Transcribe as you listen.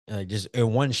just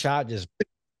in one shot, just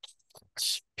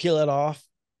peel it off.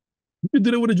 You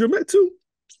did it with a Drumette too?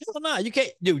 Hell no, you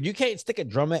can't, dude. You can't stick a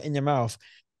drummet in your mouth,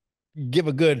 give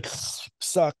a good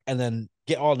suck, and then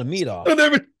get all the meat off. Don't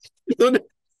ever, don't ever.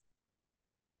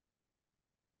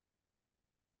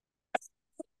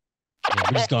 Yeah,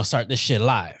 we're just gonna start this shit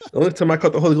live. The only time I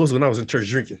caught the Holy Ghost was when I was in church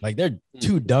drinking. Like, they're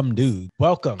two dumb dudes.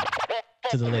 Welcome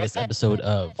to the latest episode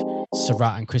of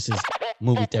Sarath and Chris's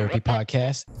Movie Therapy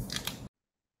Podcast.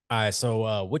 All right,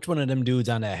 so which one of them dudes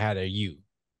on that hat are you,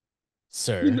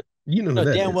 sir? You know who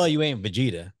that damn is. well you ain't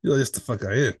Vegeta. You know, just the fuck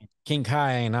I am. King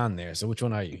Kai ain't on there, so which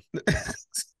one are you?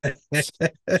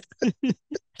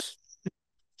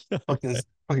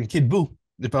 fucking Kid Buu.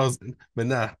 If I was, but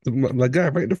nah, my guy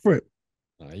right in the front.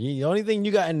 The only thing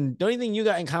you got in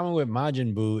common with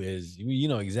Majin Buu is you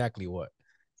know exactly what.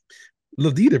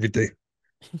 Love to eat everything.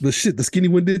 The shit the skinny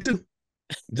one did too.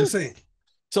 Just saying.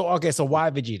 So okay, so why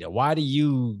Vegeta? Why do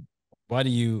you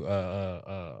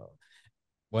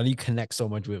connect so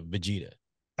much with Vegeta?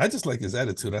 I just like his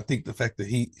attitude. I think the fact that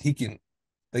he can,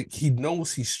 like, he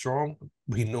knows he's strong,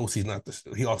 but he knows he's not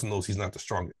he also knows he's not the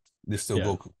strongest. There's still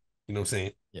Goku. You know what I'm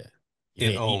saying? Yeah.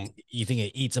 You think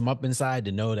it eats him up inside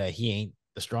to know that he ain't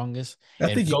the strongest?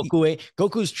 I think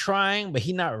Goku's trying, but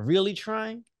he's not really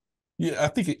trying. Yeah, I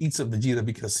think it eats up Vegeta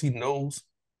because he knows,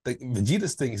 like,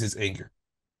 Vegeta's thing is his anger.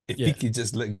 If he could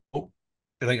just let go,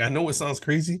 and, like, I know it sounds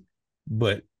crazy,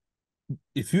 but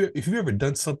if you ever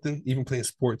done something, even playing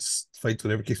sports, fights,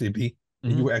 whatever case may be,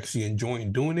 and you were actually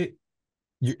enjoying doing it,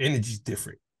 your energy's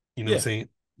different. You know what I'm saying?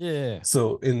 Yeah.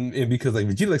 So and because, like,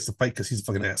 Vegeta likes to fight because he's a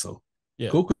fucking asshole. Yeah.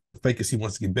 Goku fight because he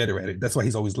wants to get better at it. That's why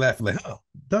he's always laughing, like, oh,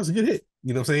 that was a good hit.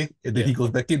 You know what I'm saying? And then he goes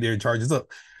back in there and charges up.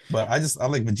 But I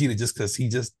like Vegeta just because he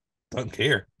just doesn't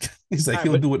care. He's like,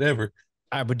 he'll do whatever.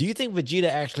 All right, but do you think Vegeta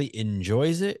actually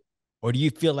enjoys it, or do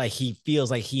you feel like he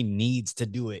feels like he needs to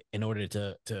do it in order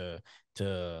to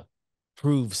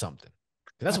prove something?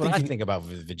 That's what I think about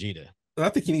Vegeta. I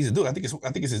think he needs to do it. I think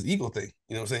it's his ego thing.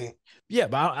 You know what I'm saying? Yeah,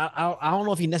 but I don't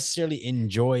know if he necessarily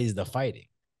enjoys the fighting.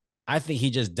 I think he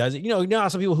just does it. You know how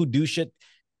some people who do shit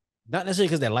not necessarily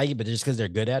because they like it, but just because they're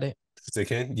good at it. Because they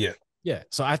can, yeah. Yeah.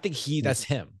 So I think that's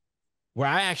him. Where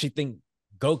I actually think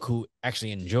Goku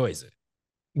actually enjoys it.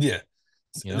 Yeah.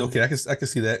 You know? Okay, I can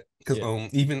see that. Because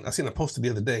even I seen a poster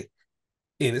the other day,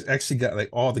 and it's actually got, like,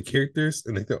 all the characters,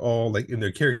 and, like, they're all, like, in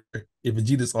their character. If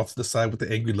Vegeta's off to the side with the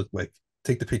angry look, like,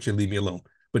 take the picture and leave me alone.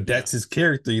 But that's his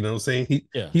character, you know what I'm saying?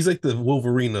 He's like the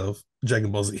Wolverine of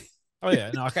Dragon Ball Z. Oh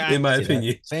yeah, no, okay, in my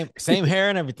opinion. Same hair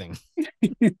and everything.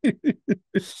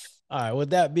 All right, with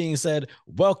that being said,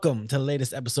 welcome to the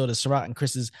latest episode of Sarath and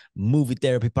Chris's Movie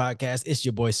Therapy Podcast. It's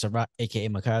your boy Sarath, aka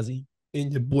Makazi.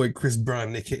 And your boy Chris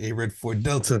Brown, aka Red Fort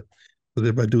Delta. What's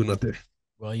everybody doing out there?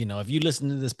 Well, you know, if you listen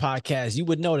to this podcast, you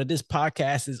would know that this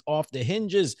podcast is off the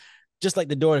hinges, just like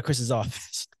the door to Chris's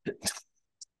office.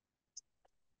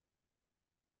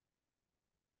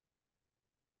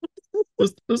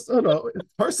 Hold on.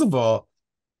 First of all,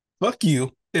 fuck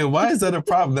you. And why is that a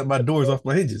problem that my door is off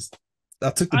my hinges? I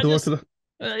took the door to the.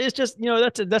 It's just, you know,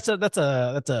 that's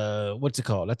a what's it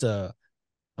called? It's a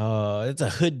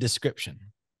hood description.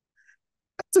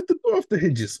 I took the door off the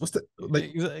hinges. What's that?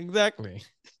 Like, exactly.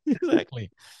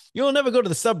 You'll never go to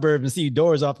the suburbs and see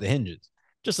doors off the hinges.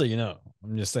 Just so you know,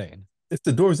 I'm just saying. If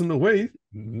the door's in the way,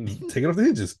 take it off the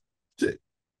hinges. Shit.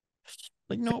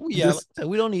 Like, no, we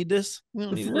don't need this. We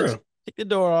don't need this. Take the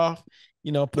door off.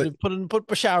 You know, put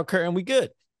a shower curtain. We good.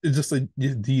 It's just like,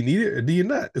 do you need it or do you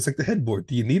not? It's like the headboard.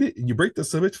 Do you need it? And you break the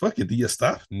subject. Fuck it. Do you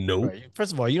stop? No. Right.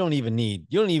 First of all, you don't even need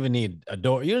a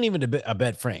door. You don't even need a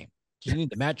bed frame. You need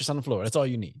the mattress on the floor. That's all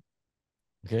you need.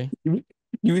 Okay. You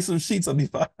need some sheets on the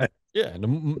fire. Yeah.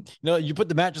 You put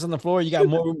the mattress on the floor. You got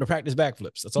more room to practice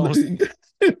backflips. That's all I'm saying.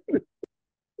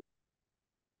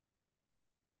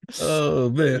 Oh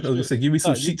man, I was gonna say, give me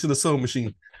some sheets in the sewing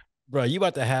machine, bro. You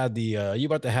about to have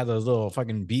those little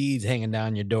fucking beads hanging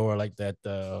down your door like that,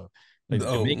 like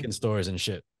the Jamaican stores and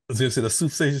shit. I was gonna say the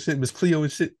soothsayer shit, Miss Cleo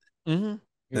and shit. Mm-hmm.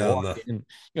 You're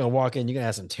gonna walk in. You're gonna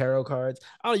have some tarot cards.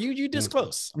 Oh, you this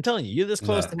close. I'm telling you, you're this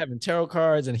close to having tarot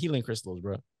cards and healing crystals,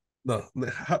 bro. No,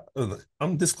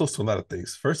 I'm this close to a lot of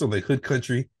things. First, I'm like hood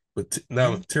country, but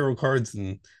now tarot cards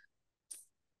and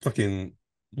fucking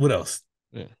what else?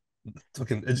 Yeah.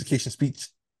 Fucking education speech.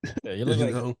 Yeah, you look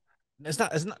like it's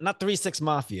not 3-6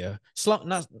 Mafia.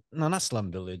 Not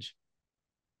Slum Village.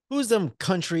 Who's them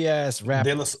country ass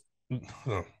rappers?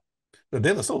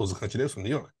 De La Soul was a country. They was from New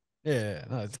York. Yeah,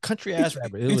 no, it's country ass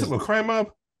rapper. You talking about Crime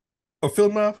Mob or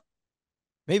Field Mob?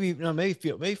 Maybe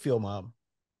Field Mob.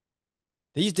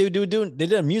 They used to they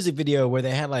did a music video where they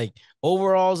had like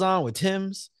overalls on with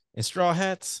Timbs and straw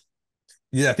hats.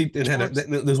 Yeah, I think they had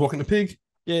they was walking the pig.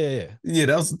 Yeah. Yeah,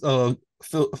 that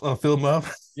was Phil Mob.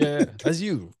 Yeah, that's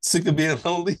you. Sick of being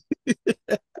lonely.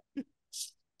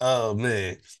 Oh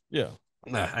man. Yeah.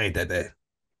 Nah, I ain't that bad.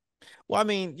 Well, I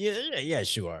mean, yeah,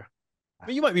 sure. I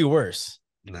mean, you might be worse.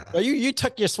 Nah. But you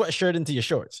tuck your sweatshirt into your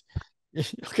shorts.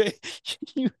 Okay.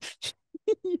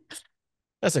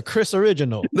 That's a Chris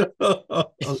original.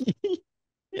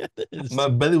 Yeah, my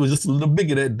belly was just a little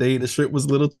bigger that day. The shirt was a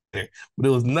little thinner, but it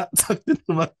was not tucked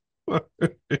into my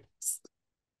shorts.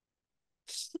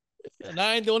 And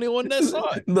I ain't the only one that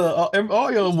saw it. No,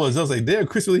 all y'all was. I was like, damn,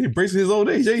 Chris really embracing his old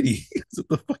age, 80. What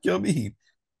the fuck y'all mean?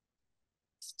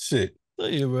 Shit. Tell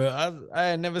you, bro, I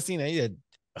had never seen a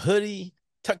hoodie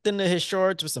tucked into his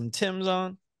shorts with some Timbs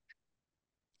on,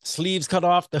 sleeves cut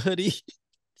off the hoodie.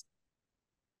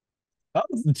 I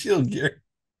was chill, Gary.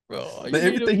 Bro,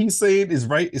 everything he's saying is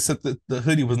right, except that the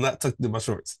hoodie was not tucked in my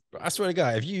shorts. I swear to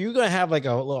God, if you're gonna have like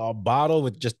a bottle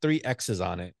with just 3 X's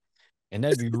on it, and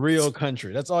that'd be real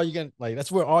country. That's all you can like. That's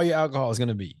where all your alcohol is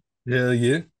gonna be. Hell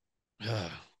yeah.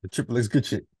 The Triple X good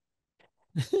shit.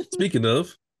 Speaking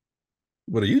of,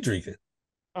 what are you drinking?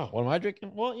 Oh, what am I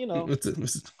drinking? Well,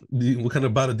 what kind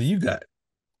of bottle do you got?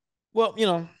 Well,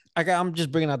 I'm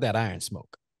just bringing out that Iron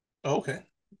Smoke. Oh, okay.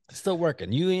 It's still working.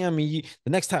 The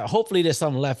next time, hopefully there's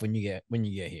something left when you get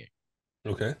here.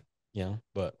 Okay.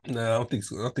 But no, I don't think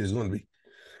so. I don't think it's going to be.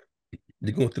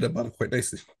 You're going through that bottle quite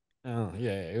nicely. Oh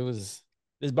yeah, it was.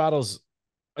 This bottle's.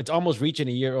 It's almost reaching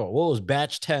a year old. Well, it was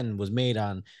batch 10 was made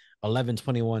on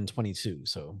 11/21/22.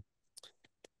 So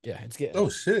yeah, it's getting. Oh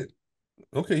shit.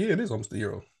 Okay, yeah, it is almost a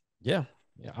year old. Yeah,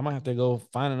 I might have to go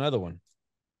find another one.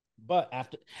 But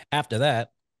after that,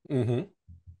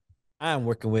 I'm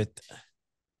working with,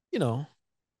 the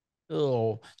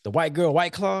white girl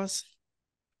White Claws.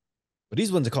 But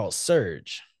these ones are called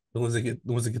Surge. The ones that get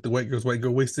the white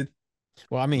girl wasted.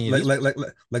 Well, I mean,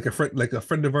 like a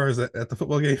friend of ours at the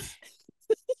football game.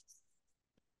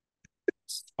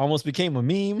 Almost became a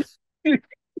meme.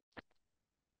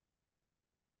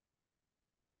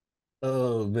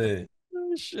 Oh man.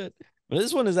 Oh shit. But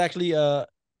this one is actually 8%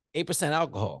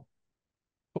 alcohol.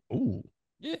 Ooh.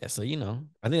 Yeah, so I think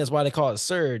that's why they call it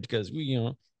Surge, because we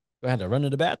had to run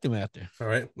to the bathroom after. All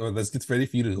right. Well, let's get ready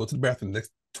for you to go to the bathroom the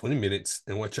next 20 minutes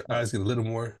and watch your eyes get a little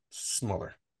more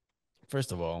smaller.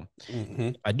 First of all,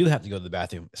 I do have to go to the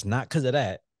bathroom. It's not because of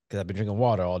that, because I've been drinking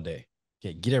water all day.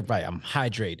 Okay, get it right. I'm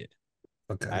hydrated.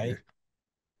 Okay. Right?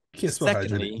 Can't spell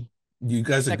hydrated. You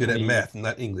guys are good at math,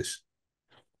 not English.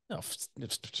 No,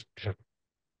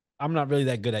 I'm not really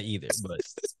that good at either, but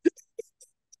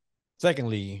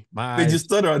secondly, my eyes. They just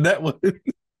stutter on that one. Yeah,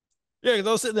 because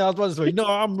I was sitting there, I was about to say, no,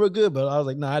 I'm real good, but I was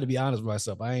like, no, I had to be honest with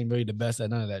myself. I ain't really the best at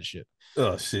none of that shit.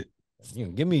 Oh shit.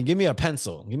 Give me a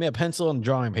pencil. Give me a pencil and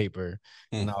drawing paper,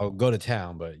 and I'll go to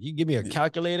town. But you give me a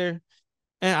calculator,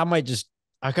 and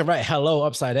I could write hello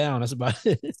upside down. That's about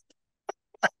it.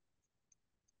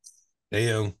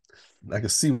 Damn. I can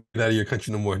see out of your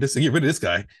country no more. Get rid of this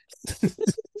guy.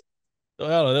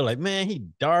 They're like, man, he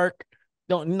dark.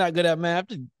 Not good at math.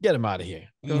 Just get him out of here.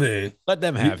 Man, let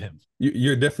them have him.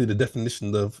 You're definitely the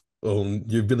definition of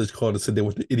your village called and said they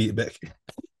want the idiot back.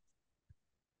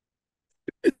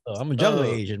 I'm a jungle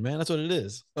Asian, man. That's what it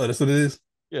is. Oh, that's what it is?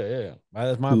 Yeah.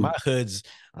 My hood's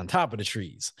on top of the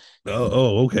trees.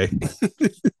 Oh, okay.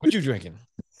 What you drinking?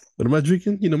 What am I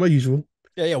drinking? My usual.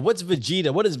 Yeah. What's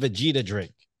Vegeta? What does Vegeta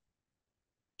drink?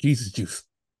 Jesus juice.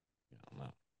 I don't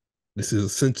know. This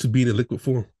is sent to be the liquid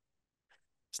form.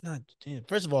 It's not.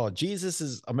 First of all,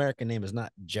 Jesus's American name is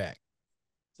not Jack.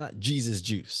 It's not Jesus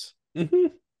juice. No.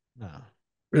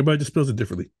 Everybody just spells it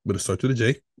differently, but it starts with a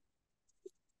J.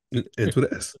 It ends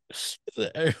with an S.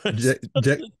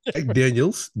 Jack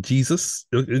Daniels, Jesus,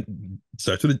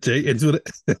 starts with a J, ends with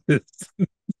an S.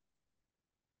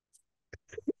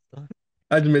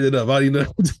 I just made it up. How do you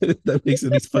know that makes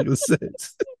any fucking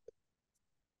sense?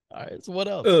 All right, so what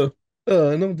else?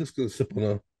 No, I'm just gonna sip on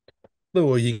a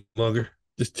little yin longer.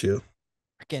 Just chill.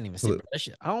 I can't even see that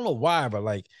shit. I don't know why, but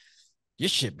like, you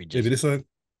should be just. Maybe this one.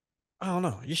 I don't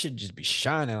know. You should just be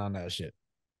shining on that shit.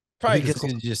 Probably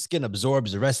because your skin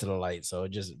absorbs the rest of the light, so it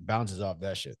just bounces off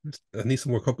that shit. I need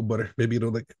some more cocoa butter. Maybe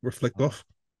it'll like reflect off.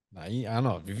 Nah, I don't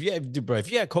know. If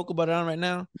you had cocoa butter on right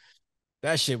now,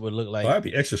 that shit would look like. Oh, I'd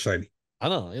be extra shiny. I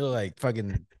don't know. It look like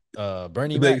fucking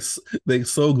Bernie Mac. They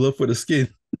so good for the skin.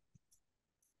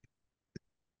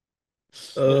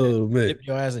 Oh man! Dip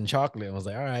your ass in chocolate and was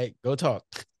like, all right, go talk.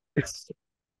 All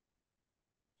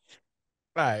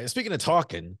right. Speaking of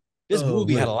talking, this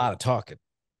movie had a lot of talking.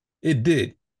 It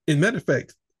did. As a matter of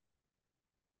fact,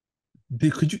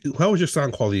 how was your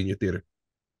sound quality in your theater?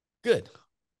 Good.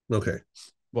 Okay.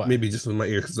 Why? Maybe just with my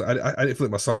ear because I didn't feel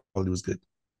like my sound quality was good.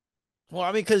 Well, I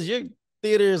mean, because your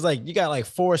theater is like you got like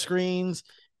 4 screens,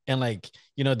 and like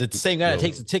the same guy that No,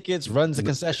 takes the tickets, runs the no,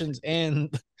 concessions,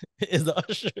 and is the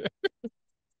usher.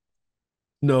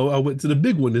 no, I went to the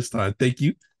big one this time. Thank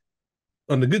you.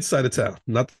 On the good side of town,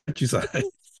 not the country side.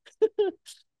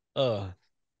 uh,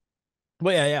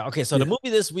 but yeah. Okay, so the Yeah, movie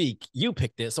this week you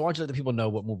picked it, so why don't you let the people know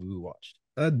what movie we watched?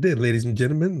 I did, ladies and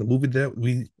gentlemen. The movie that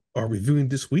we are reviewing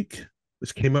this week,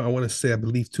 which came out, I want to say, I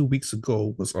believe 2 weeks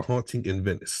ago, was A Haunting in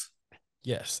Venice.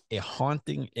 Yes, A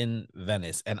Haunting in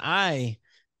Venice, and I,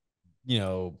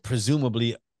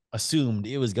 presumably assumed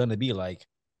it was gonna be like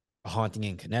A Haunting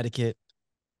in Connecticut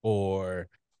or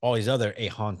all these other A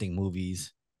Haunting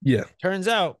movies. Yeah, Turns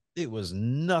out it was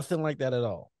nothing like that at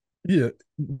all. yeah,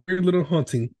 very little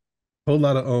haunting, whole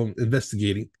lot of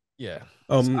investigating. Yeah.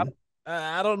 So Um,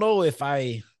 I don't know if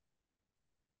man,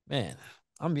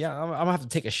 I'm gonna have to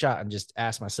take a shot and just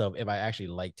ask myself if I actually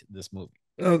liked this movie.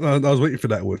 I was waiting for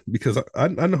that one because I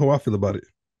know how I feel about it.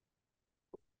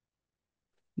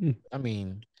 Hmm. I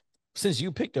mean, since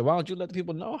you picked it, why don't you let the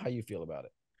people know how you feel about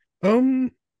it?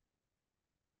 Um,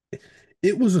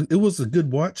 it was a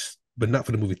good watch, but not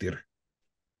for the movie theater.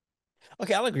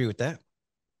 Okay, I'll agree with that.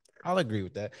 I'll agree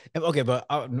with that. Okay, but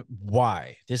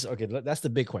why? That's the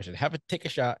big question. Have a take a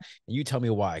shot and you tell me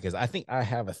why, because I think I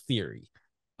have a theory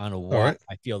on All why right,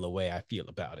 I feel the way I feel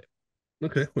about it.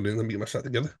 okay. Well, then let me get my shot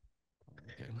together.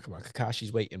 Okay, come on,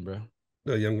 Kakashi's waiting, bro.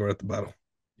 The young girl at the bottom.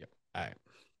 Yep. All right.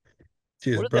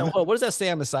 Cheers, What is that? brother. What does that say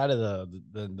on the side of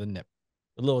the nip?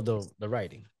 The little the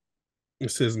writing. It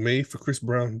says made for Chris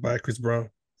Brown by Chris Brown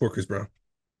for Chris Brown.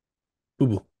 Boo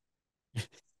boo.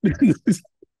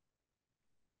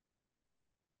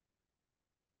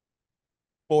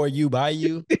 For you, by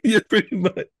you. Yeah, pretty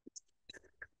much.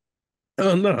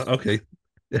 Oh no, okay.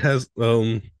 It has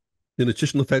the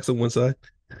nutritional facts on one side.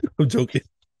 I'm joking.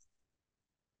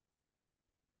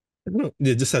 No,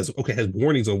 it just has okay, it has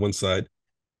warnings on one side,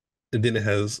 and then it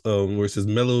has where it says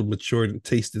mellowed, matured,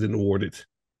 tasted, and awarded.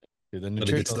 The All the good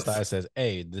nutritional stuff. side says,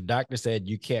 "Hey, the doctor said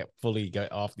you can't fully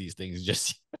get off these things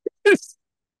just."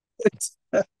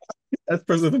 That's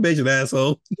personal information,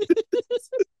 asshole.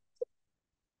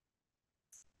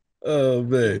 Oh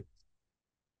man.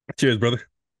 Cheers, brother.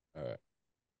 All right.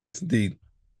 Indeed.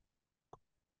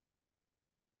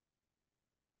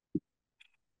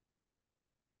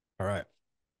 All right.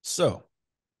 So,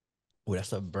 that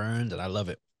stuff burns, and I love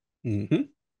it. Mm-hmm.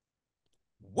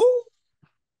 Woo!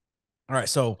 All right.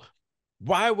 So,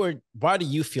 why do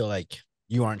you feel like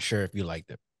you aren't sure if you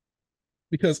liked it?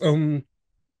 Because I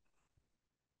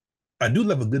do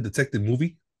love a good detective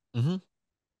movie. Mm-hmm.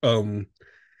 Um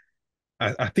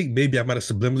I think maybe I might have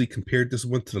subliminally compared this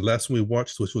one to the last one we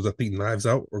watched, which was I think Knives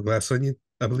Out or Glass Onion,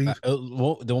 I believe.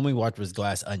 Well, the one we watched was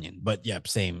Glass Onion, but yeah,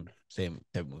 same type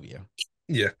of movie. Yeah.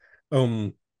 Yeah.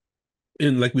 Um,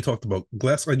 and like we talked about,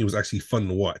 Glass Onion was actually fun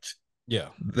to watch. Yeah.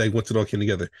 Like once it all came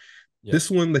together. Yeah.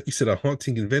 This one, like you said, A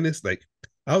Haunting in Venice, like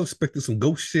I was expecting some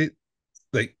ghost shit,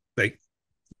 like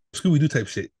Scooby Doo type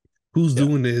shit. Who's Yeah.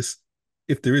 doing this?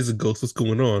 If there is a ghost, what's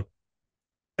going on?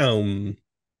 Um,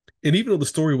 and even though the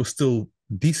story was still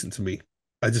decent to me,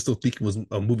 I just don't think it was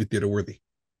a movie theater worthy.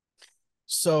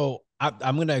 So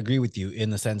I'm gonna agree with you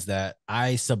in the sense that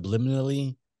I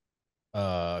subliminally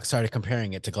started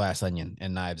comparing it to Glass Onion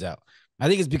and Knives Out. I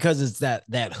think it's because it's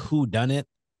that who done it,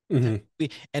 Mm-hmm.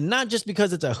 and not just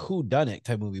because it's a who done it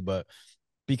type movie, but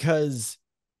because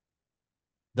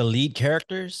the lead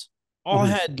characters all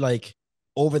Mm-hmm. had like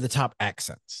over the top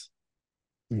accents.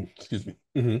 Excuse me.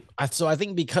 Mm-hmm. So I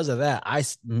think because of that,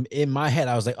 in my head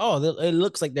I was like, oh, it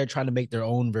looks like they're trying to make their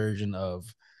own version of,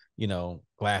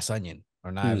 Glass Onion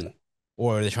or Knives, Mm.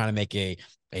 or they're trying to make a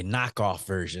knockoff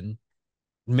version.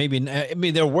 Maybe I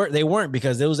mean they weren't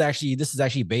because this is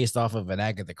actually based off of an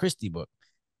Agatha Christie book.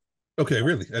 Okay,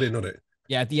 really? I didn't know that.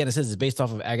 Yeah, at the end it says it's based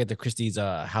off of Agatha Christie's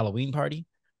Halloween Party.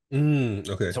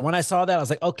 Okay. So when I saw that, I was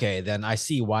like, okay, then I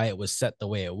see why it was set the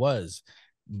way it was.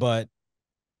 But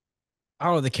I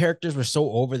don't know, the characters were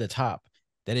so over the top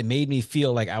that it made me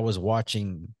feel like I was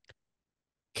watching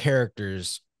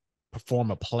characters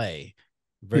perform a play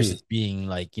Hmm. versus being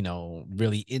like,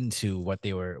 really into what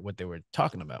they were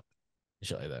talking about.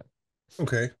 Shit like that.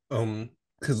 Okay.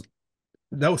 Because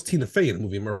that was Tina Fey in the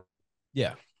movie.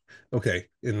 Yeah. Okay,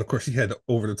 and of course she had the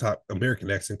over the top American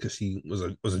accent because she was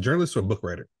a journalist or a book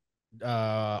writer.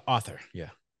 Author. Yeah.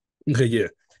 Okay, yeah.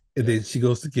 And Yeah. then she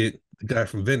goes to get the guy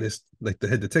from Venice, like the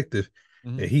head detective,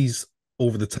 Mm-hmm. and he's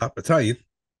over the top Italian.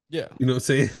 Yeah. You know what I'm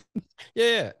saying?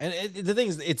 Yeah. And the thing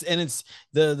is, it's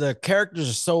the characters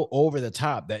are so over the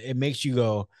top that it makes you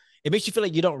feel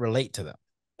like you don't relate to them.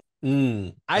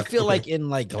 I feel Okay. like in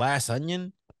like Glass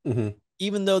Onion, Mm-hmm.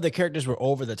 even though the characters were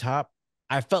over the top,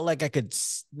 I felt like I could,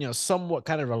 somewhat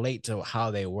kind of relate to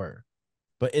how they were.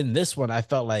 But in this one, I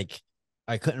felt like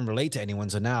I couldn't relate to anyone.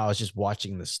 So now I was just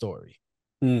watching the story,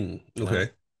 you know?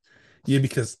 Okay. Yeah,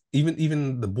 because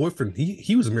even the boyfriend,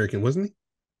 he was American, wasn't he?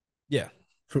 Yeah.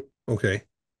 Okay.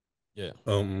 Yeah.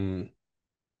 And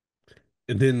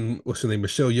then what's her name?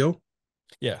 Michelle Yeoh.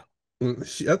 Yeah. Well,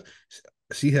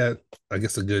 she had, I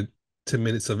guess, a good 10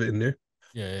 minutes of it in there.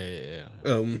 Yeah. Yeah.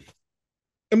 Yeah.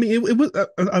 I mean, it was.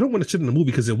 I don't want to shit in the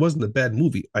movie because it wasn't a bad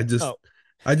movie. Oh, I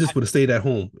I, just would have stayed at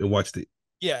home and watched it.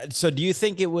 yeah. So do you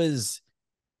think it was,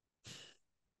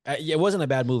 yeah, it wasn't a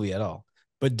bad movie at all,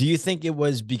 but do you think it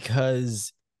was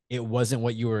because it wasn't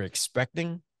what you were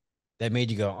expecting that made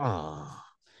you go, oh,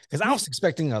 because I Yeah, was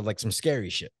expecting like some scary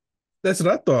shit. that's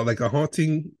what I thought. Like a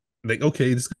haunting. Like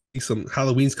okay, this could be some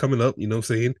Halloween's coming up. You know what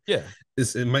I'm saying? Yeah.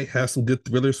 It might have some good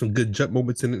thrillers, some good jump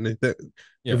moments in it, like that,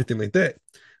 Yeah. everything like that.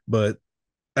 But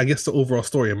I guess the overall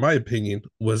story, in my opinion,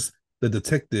 was the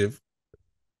detective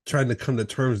trying to come to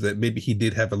terms that maybe he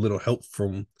did have a little help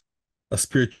from a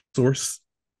spiritual source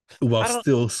while I don't,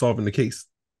 still solving the case.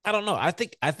 I don't know. I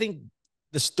think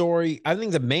the story, I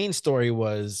think the main story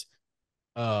was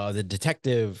the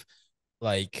detective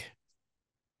like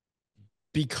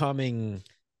becoming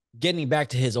getting back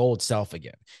to his old self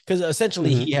again. Because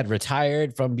essentially Mm-hmm. he had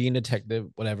retired from being a detective,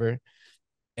 whatever.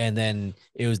 And then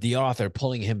it was the author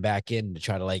pulling him back in to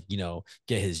try to like,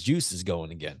 get his juices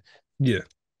going again. Yeah.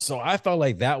 So I felt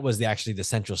like that was actually the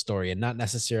central story and not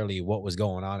necessarily what was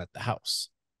going on at the house,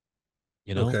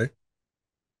 you know? Okay.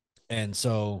 And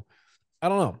so I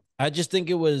don't know. I just think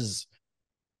it was,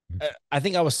 I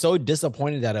think I was so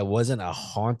disappointed that it wasn't a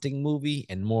haunting movie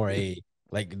and more a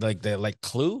like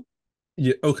Clue.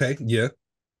 Yeah. Okay. Yeah.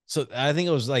 So I think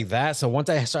it was like that. So once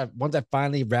I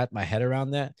finally wrapped my head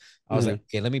around that, I was like, Mm-hmm.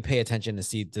 okay, let me pay attention to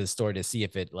see the story to see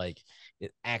if it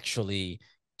actually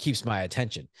keeps my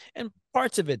attention. And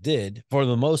parts of it did for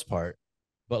the most part,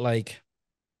 but like,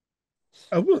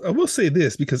 I will say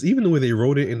this because even the way they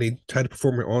wrote it and they tried to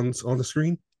perform it on the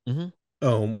screen, mm-hmm,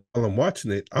 while I'm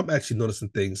watching it, I'm actually noticing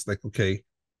things like okay,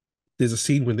 there's a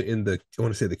scene when they're in the I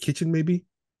want to say the kitchen maybe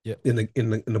yeah, in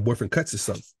the boyfriend cuts his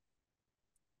son,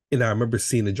 and I remember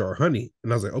seeing the jar of honey,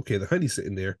 and I was like, okay, the honey's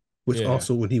sitting there. Which yeah,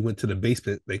 also when he went to the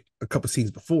basement, like a couple scenes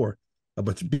before, a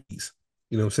bunch of bees.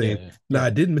 You know what I'm saying? yeah, Now yeah, I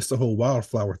did miss the whole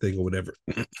wildflower thing or whatever,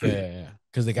 yeah.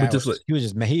 Because the but guy just like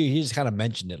he just kind of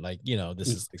mentioned it like this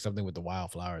is like something with the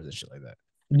wildflowers and shit like that.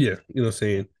 yeah, you know what I'm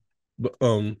saying. But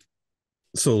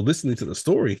so listening to the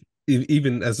story,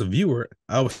 even as a viewer,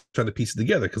 I was trying to piece it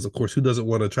together because of course, who doesn't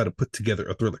want to try to put together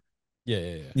a thriller? Yeah,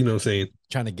 yeah, yeah. You know what I'm saying?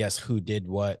 Trying to guess who did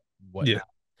what, Yeah. whatnot.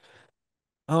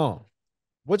 Oh,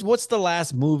 what's the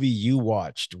last movie you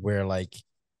watched where like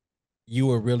you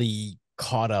were really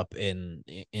caught up in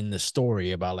the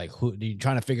story about like who you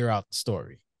trying to figure out the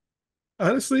story?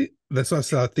 Honestly, that's why I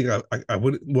said I think I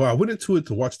would well I went into it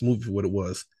to watch the movie for what it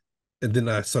was, and then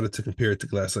I started to compare it to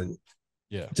Glass Onion,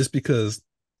 Yeah, just because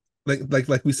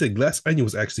like we said, Glass Onion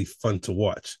was actually fun to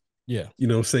watch. yeah, You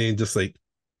know what I'm saying? Just like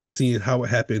seeing how it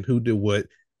happened, who did what,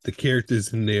 the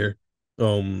characters in there,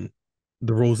 um,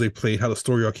 the roles they played, how the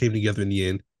story all came together in the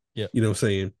end. yeah, You know what I'm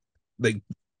saying? Like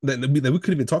that we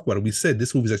couldn't even talk about it. We said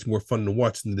this movie is actually more fun to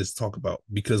watch than this to talk about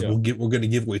because yeah, we're going to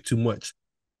give away too much.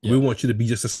 We yeah. want you to be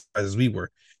just as surprised as we were.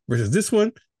 Versus this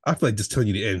one, I feel like just telling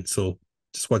you the end. So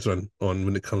just watch it on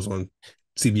when it comes on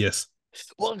CBS.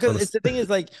 Well, because it's the thing is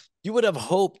like you would have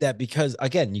hoped that because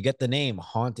again you get the name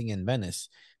Haunting in Venice,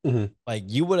 Mm-hmm, like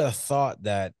you would have thought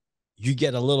that you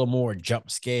get a little more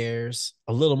jump scares,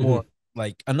 a little more mm-hmm,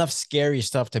 like enough scary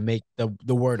stuff to make the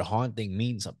word haunting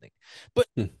mean something, but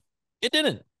it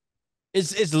didn't.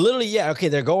 It's literally yeah okay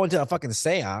they're going to a fucking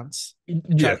seance to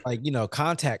try yeah, to like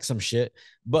contact some shit,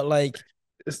 but like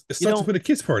it you starts off don't with a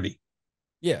kids party.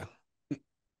 yeah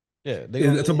yeah they're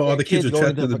And going talking about all their the kids kids are going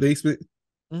trapped into a in the fucking basement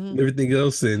and mm-hmm. everything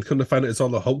else, and come to find out it's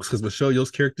all a hoax because Michelle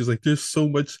Yeoh's character is like, there's so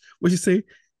much. What she say?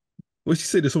 What she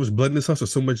say? There's so much blood in this house, or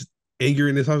so much anger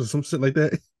in this house, or some shit like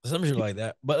that. Some shit like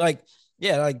that. But like,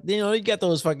 yeah, like you get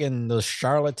those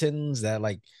charlatans that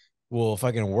like will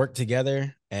fucking work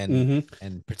together Mm-hmm.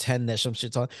 and pretend that some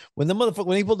shit's on. When he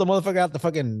pulled the motherfucker out the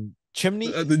fucking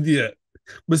chimney, Yeah,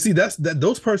 but see, that's that.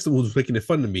 Those parts that was making it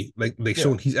fun to me, like yeah,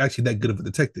 showing he's actually that good of a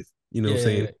detective. You know what I'm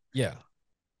yeah, yeah, saying? yeah.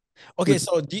 Okay, Which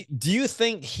so do you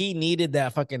think he needed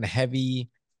that fucking heavy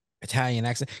Italian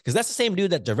accent? Because that's the same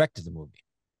dude that directed the movie.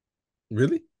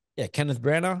 really? Yeah, Kenneth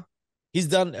Branagh. He's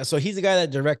the guy that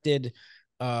directed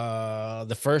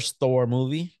the first Thor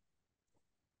movie.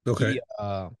 Okay.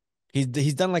 He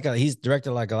he's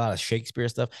directed like a lot of Shakespeare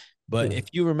stuff. But if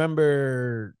you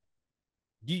remember,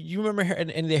 you remember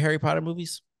any of the Harry Potter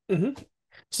movies? Mm-hmm.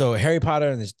 So Harry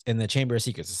Potter and the Chamber of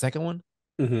Secrets, the second one,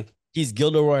 he's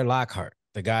Gilderoy Lockhart,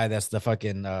 the guy that's the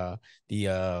fucking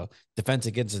the defense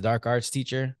against the dark arts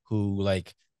teacher who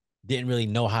like didn't really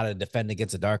know how to defend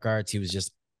against the dark arts. He was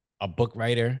just a book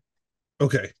writer.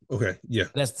 Okay. Yeah.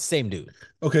 That's the same dude.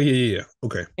 Okay. Yeah.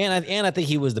 Okay. And I think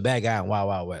he was the bad guy in Wild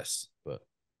Wild West. But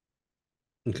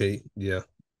okay. Yeah.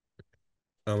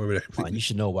 I remember that completely. You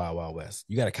should know Wild Wild West.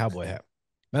 You got a cowboy hat.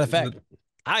 Matter of fact,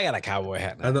 I got a cowboy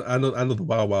hat now. I know the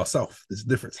Wild Wild South. There's a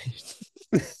difference.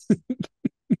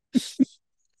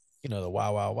 You know, the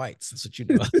Wild Wild Whites. That's what you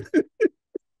know.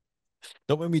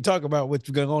 Don't make me talk about what's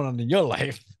going on in your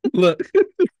life. Look.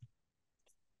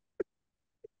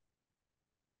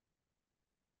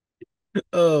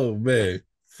 Oh man.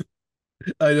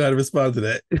 I know how to respond to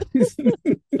that.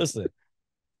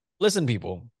 Listen,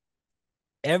 people.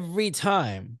 Every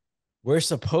time we're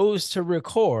supposed to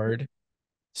record,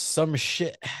 some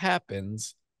shit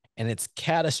happens and it's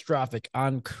catastrophic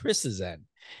on Chris's end.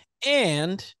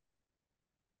 And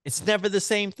it's never the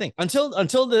same thing until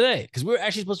today, because we were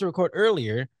actually supposed to record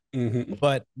earlier,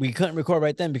 but we couldn't record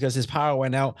right then because his power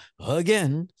went out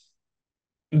again.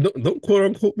 Don't quote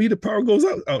unquote me. The power goes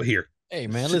out here. Hey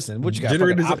man, listen, what you got?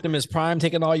 Optimus Prime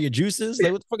taking all your juices?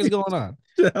 Like, what the fuck is going on?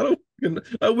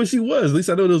 I wish he was. At least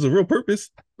I know there was a real purpose.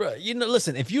 Bro,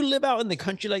 listen, if you live out in the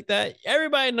country like that,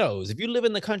 everybody knows. If you live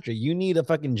in the country, you need a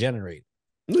fucking generator.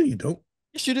 No, you don't.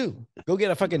 Yes, you do. Go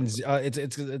get a fucking it's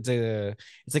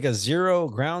like a zero,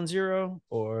 ground zero,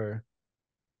 or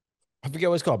I forget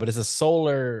what it's called, but it's a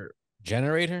solar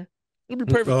generator. It'll be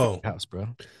perfect for your house, bro.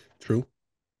 True.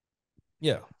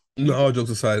 Yeah. No, all jokes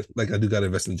aside, like I do gotta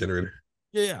invest in a generator.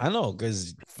 Yeah, I know,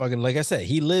 because fucking like I said,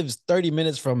 he lives 30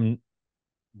 minutes from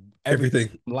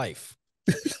everything life.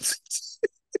 This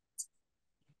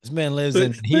man lives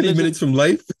 30 minutes from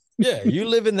life. Yeah, you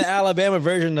live in the Alabama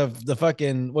version of the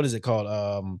fucking, what is it called?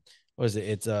 What is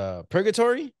it? It's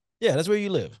purgatory. Yeah, that's where you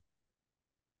live.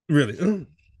 Really?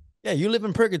 Yeah, you live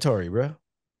in purgatory, bro.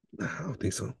 I don't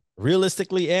think so.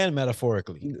 Realistically and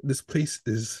metaphorically. This place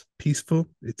is peaceful.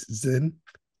 It's zen.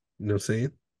 You know what I'm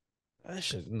saying?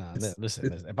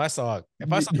 Listen. If I saw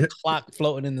a clock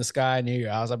floating in the sky near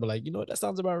your house, I'd be like, you know what? That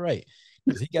sounds about right.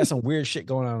 Because he got some weird shit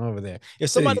going on over there.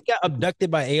 If somebody got abducted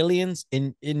by aliens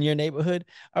in your neighborhood,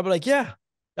 I'd be like, yeah,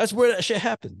 that's where that shit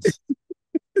happens.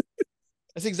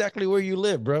 That's exactly where you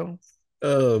live, bro.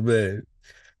 Oh man.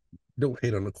 Don't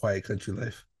hate on the quiet country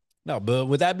life. No, but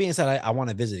with that being said, I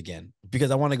want to visit again because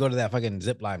I want to go to that fucking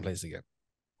zip line place again.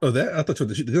 Oh, that? I thought you wanted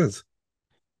to shoot the guns.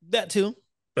 That too.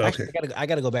 Oh, okay. Actually, I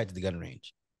gotta go back to the gun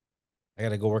range. I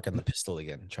gotta go work on the pistol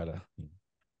again. Try to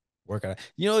work on it.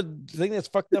 You know, the thing that's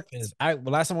fucked up is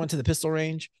last time I went to the pistol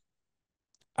range,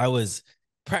 I was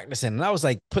practicing and I was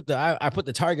like, I put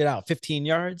the target out 15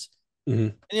 yards.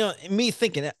 And, you know, me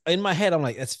thinking in my head, I'm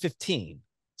like, that's 15.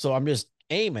 So I'm just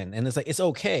aiming and it's like, it's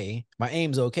okay. My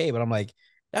aim's okay. But I'm like,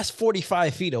 that's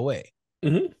 45 feet away.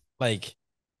 Like,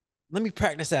 let me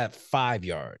practice at 5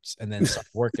 yards and then start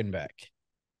working back.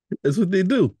 That's what they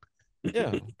do.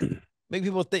 Yeah. Make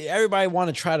people think everybody want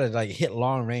to try to like hit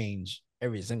long range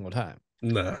every single time.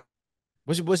 Nah.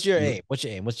 What's your aim? What's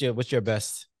your aim? What's your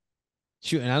best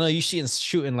shooting? I know you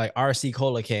shooting like RC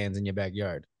cola cans in your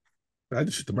backyard. I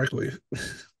just shoot the microwave.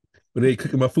 When they ain't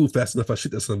cooking my food fast enough, I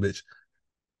shoot that son bitch.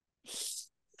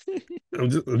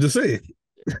 I'm just saying.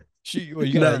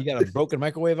 You got a broken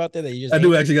microwave out there that you just. I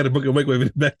do actually got a broken microwave in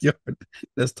the backyard.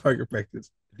 That's target practice.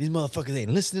 These motherfuckers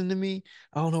ain't listening to me.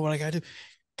 I don't know what I gotta do.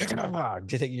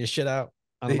 Just taking your shit out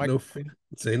on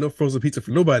ain't no frozen pizza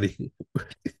for nobody.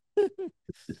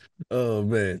 Oh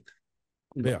man.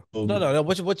 Yeah. No.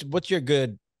 What's your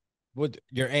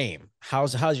your aim?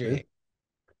 How's your aim?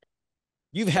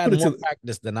 You've had more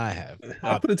practice than I have.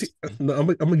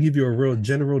 I'm gonna give you a real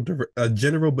general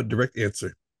but direct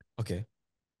answer. Okay.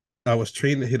 I was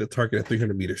trained to hit a target at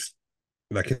 300 meters,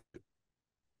 and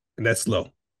and that's slow.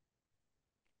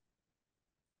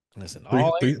 Listen,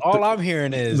 all I'm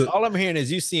hearing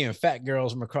is you seeing fat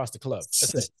girls from across the club.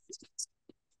 That's it.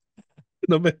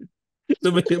 No man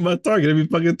hit my target every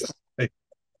fucking time.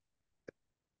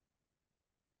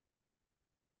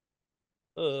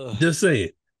 Just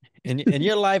saying. In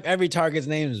your life, every target's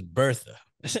name is Bertha.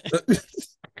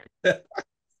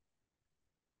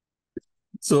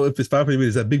 So if it's 500 meters,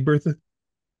 is that Big Bertha?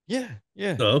 Yeah.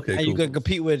 Oh, okay. And cool. You can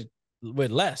compete with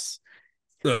less.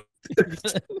 I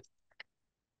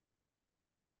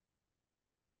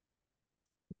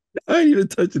ain't even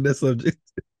touching that subject.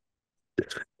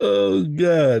 Oh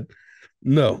God.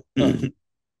 No.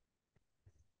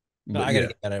 No, But I gotta yeah,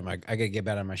 get better at I gotta get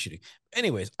better at my shooting.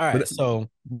 Anyways, all right. but So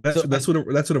that's what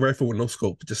a rifle with no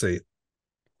scope. Just say it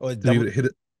oh, to be able to hit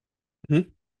it. Hmm?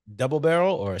 double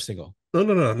barrel or a single? No,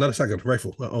 not a shotgun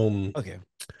rifle. Okay.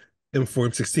 M4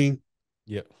 M16.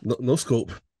 Yep. No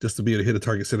scope, just to be able to hit a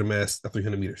target center mass at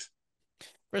 300 meters.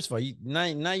 First of all,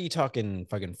 now you talking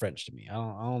fucking French to me. I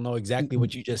don't know exactly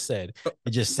what you just said. It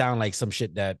just sounds like some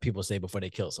shit that people say before they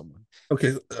kill someone.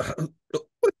 Okay.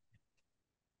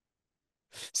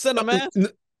 Center mass.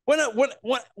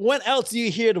 When else do you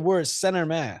hear the word center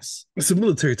mass? It's a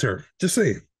military term. Just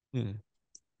saying. I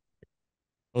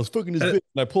was fucking this bitch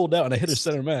and I pulled out and I hit her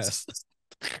center mass.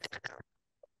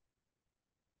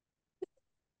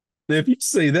 If you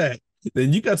say that,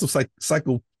 then you got some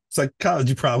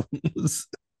psychology problems.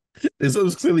 There's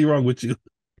something clearly wrong with you.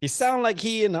 He sound like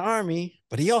he in the army,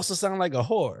 but he also sound like a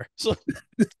whore. So,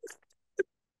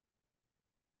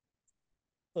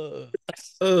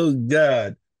 oh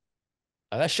God,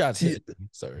 that shot's hit.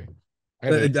 Sorry,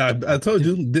 I told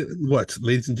you what,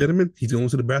 ladies and gentlemen. He's going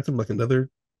to the bathroom like another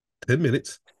 10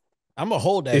 minutes. I'm gonna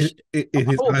hold that shit. In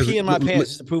his eyes, pee in my pants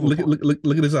just to prove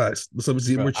look at his eyes. Let's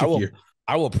see more cheekier.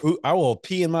 I will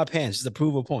pee in my pants just to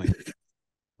prove a point.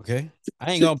 Okay,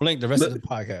 I ain't gonna blink the rest of the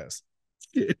podcast.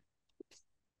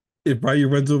 If Ryu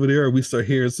runs over there and we start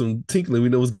hearing some tinkling, we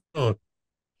know what's going on.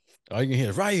 All you can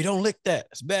hear is Ryu, don't lick that.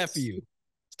 It's bad for you.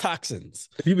 It's toxins.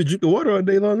 If you've been drinking water all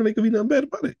day long, and there could be nothing bad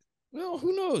about it. Well,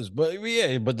 who knows? But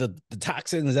yeah, but the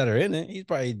toxins that are in it, he's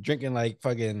probably drinking like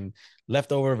fucking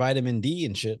leftover vitamin D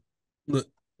and shit. Look,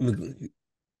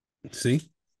 see,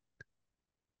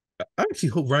 I actually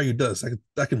hope Ryu does.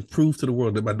 I can prove to the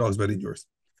world that my dog's better than yours.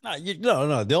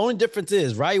 No. The only difference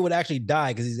is Ryu would actually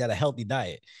die because he's got a healthy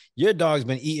diet. Your dog's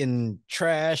been eating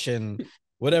trash and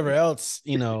whatever else,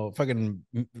 fucking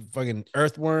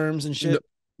earthworms and shit.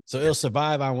 So it'll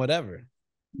survive on whatever.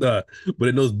 But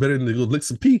it knows better than to go lick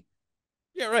some pee.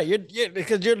 Yeah, right.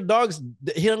 Because your dog's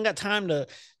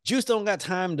Juice don't got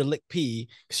time to lick pee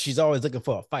because she's always looking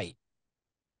for a fight.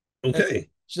 Okay.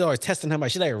 She's always testing her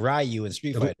mind. She's like Ryu in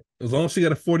Street Fighter. As long as she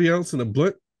got a 40 ounce and a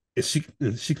blunt, and she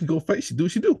can go fight, she do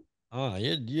what she do. Oh,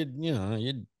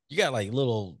 you got like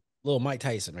little Mike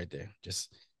Tyson right there,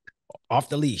 just off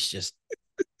the leash, just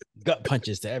gut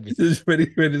punches to everything. Just ready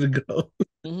to go.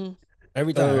 Mm-hmm.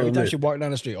 Every time she walk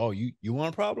down the street, oh, you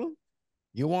want a problem?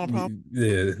 You want a problem?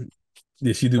 Yeah,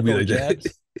 she do be like jabs.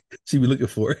 That. She be looking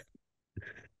for it.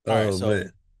 All right,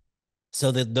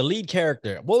 so the lead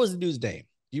character, what was the dude's name?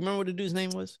 Do you remember what the dude's name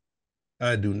was?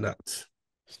 I do not.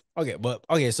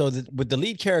 Okay, so with the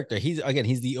lead character, he's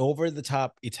the over the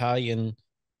top Italian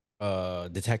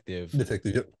detective. Yep.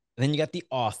 And then you got the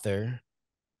author.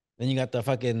 Then you got the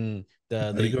fucking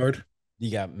the bodyguard.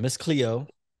 You got Miss Cleo.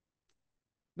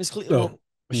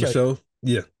 Michelle.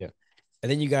 Yeah. And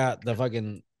then you got the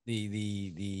fucking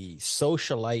the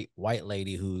socialite white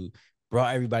lady who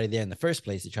brought everybody there in the first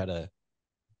place to try to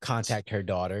contact her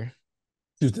daughter.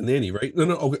 She was the nanny, right?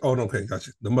 No. Okay. Oh, no. Okay,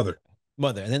 gotcha. The mother.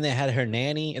 And then they had her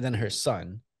nanny and then her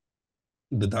son.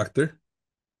 The doctor,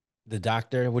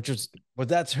 which was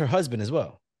that's her husband as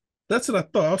well. That's what I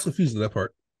thought. I was confused in that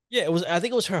part. Yeah, I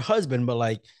think it was her husband, but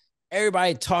like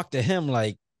everybody talked to him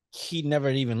like he never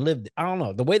even lived. I don't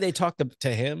know. The way they talked to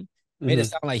him made it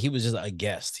sound like he was just a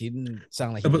guest. He didn't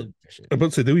sound like he lived there. I'm about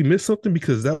to say, did we miss something?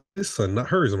 Because that was his son, not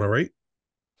hers. Am I right?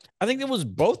 I think it was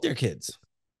both their kids.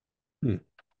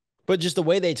 But just the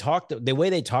way they talked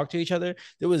to each other,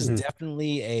 there was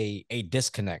definitely a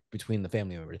disconnect between the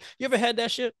family members. You ever had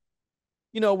that shit?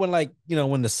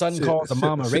 When the son calls the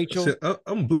mama Rachel.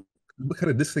 What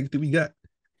kind of disconnect do we got?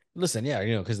 Listen, yeah,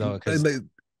 because do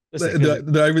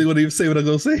I really want to even say what I'm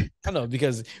gonna say? I know,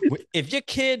 because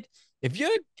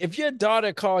if your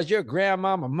daughter calls your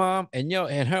grandmama mom and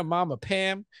her mama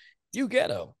Pam, you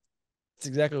ghetto. That's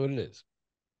exactly what it is.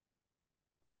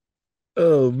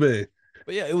 Oh man.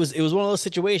 But yeah, it was one of those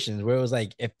situations where it was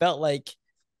like it felt like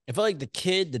the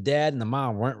kid, the dad, and the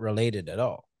mom weren't related at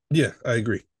all. Yeah, I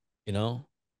agree.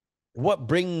 What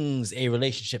brings a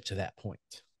relationship to that point?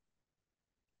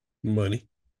 Money.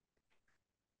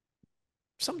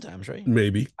 Sometimes, right?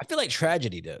 Maybe. I feel like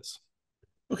tragedy does.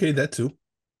 Okay, that too.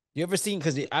 You ever seen?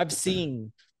 Because I've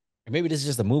seen, maybe this is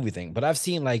just a movie thing, but I've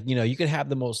seen like you could have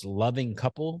the most loving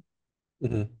couple,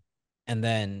 and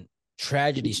then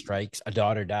tragedy strikes, a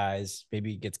daughter dies,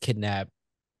 maybe gets kidnapped,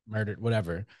 murdered,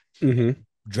 whatever,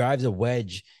 drives a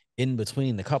wedge in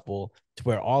between the couple to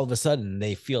where all of a sudden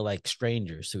they feel like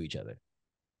strangers to each other.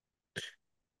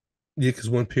 Yeah, because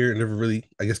one parent never really,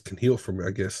 I guess, can heal from it,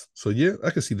 I guess. So yeah,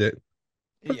 I can see that.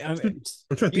 Yeah, I'm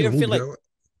trying to think of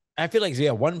I feel like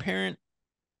one parent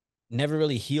never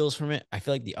really heals from it. I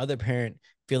feel like the other parent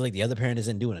feel like the other parent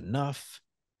isn't doing enough.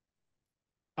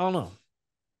 I don't know.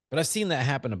 But I've seen that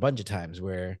happen a bunch of times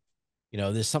where,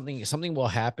 there's something will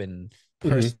happen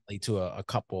personally to a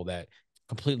couple that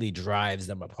completely drives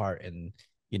them apart. And,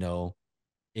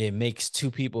 it makes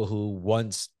two people who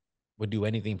once would do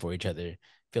anything for each other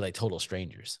feel like total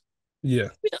strangers. Yeah. I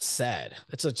mean, that's sad.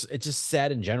 It's just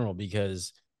sad in general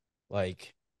because,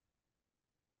 like,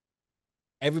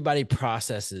 everybody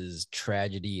processes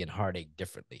tragedy and heartache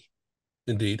differently.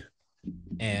 Indeed.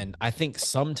 And I think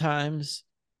sometimes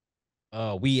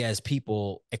we as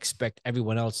people expect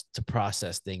everyone else to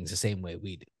process things the same way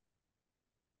we do.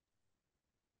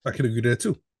 I can agree with that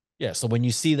too. Yeah. So when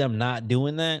you see them not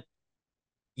doing that,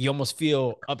 you almost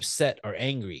feel upset or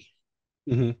angry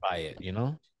by it,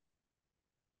 You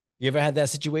ever had that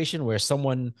situation where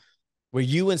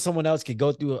you and someone else could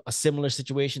go through a similar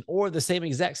situation or the same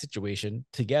exact situation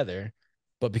together,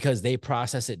 but because they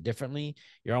process it differently,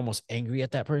 you're almost angry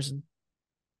at that person?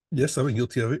 Yes, I've been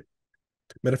guilty of it.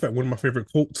 Matter of fact, one of my favorite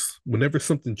quotes, whenever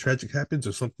something tragic happens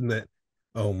or something that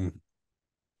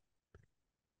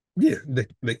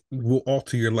that will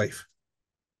alter your life.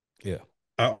 Yeah.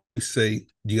 I always say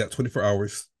you got 24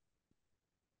 hours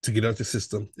to get out your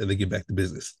system and then get back to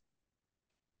business.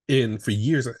 And for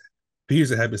years I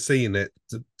have been saying that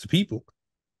to people.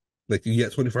 Like, you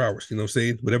got 24 hours, you know what I'm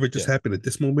saying? Whatever just happened at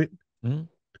this moment, from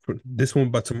this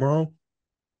moment by tomorrow,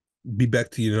 be back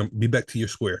to your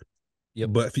square. Yep.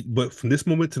 But from this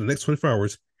moment to the next 24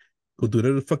 hours, go do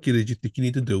whatever the fuck it is you think you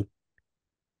need to do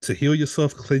to heal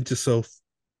yourself, cleanse yourself,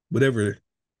 whatever,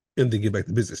 and then get back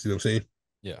to business. You know what I'm saying?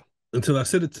 Yeah. Until I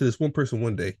said it to this one person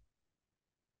one day,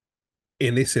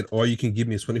 and they said, all you can give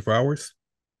me is 24 hours.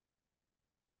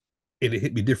 And it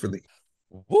hit me differently.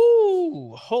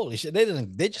 Woo! Holy shit!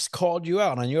 They just called you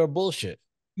out on your bullshit.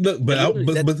 Look,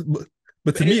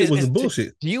 but to me, it wasn't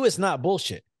bullshit. To you, it's not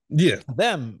bullshit. Yeah. To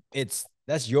them,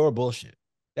 that's your bullshit.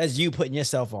 That's you putting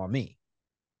yourself on me.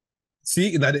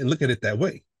 See, and I didn't look at it that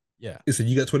way. Yeah. It said,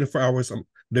 you got 24 hours.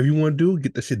 Whatever you want to do,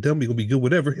 get that shit done. We're gonna be good,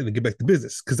 whatever, and then get back to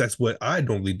business. Because that's what I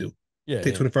normally do. Yeah.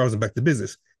 Take 24 hours and back to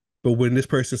business. But when this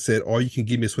person said, all you can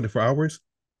give me is 24 hours,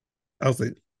 I was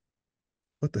like,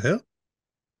 what the hell?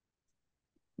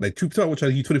 Like, Troop Talk will try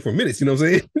to give you 24 minutes, you know what I'm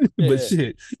saying? Yeah, but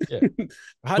shit. Yeah.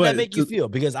 How'd that make you feel?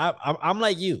 Because I'm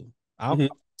like you.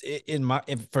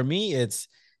 For me, it's,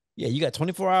 you got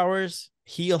 24 hours,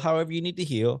 heal however you need to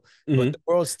heal. But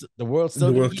the world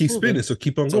keeps spinning, so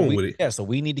keep on going with it. Yeah, so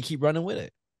we need to keep running with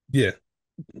it. Yeah.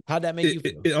 How'd that make you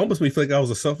feel? It almost made me feel like I was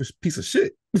a selfish piece of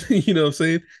shit. You know what I'm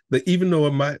saying? Like, even though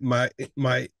I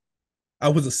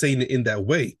wasn't saying it in that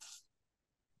way,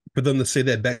 for them to say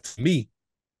that back to me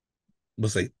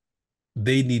was like,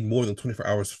 they need more than 24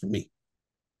 hours from me.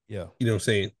 Yeah. You know what I'm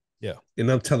saying? Yeah.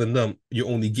 And I'm telling them, you're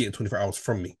only getting 24 hours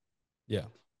from me. Yeah.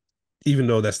 Even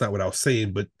though that's not what I was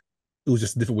saying, but it was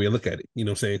just a different way to look at it. You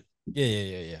know what I'm saying?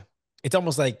 Yeah. It's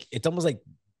almost like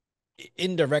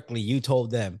indirectly you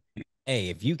told them, hey,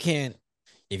 if you can't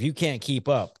keep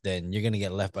up, then you're gonna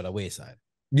get left by the wayside.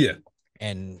 Yeah.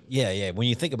 And when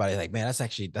you think about it, like, man,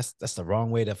 that's the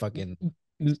wrong way to fucking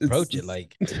approach it.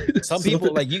 Like, some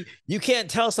people, like, you can't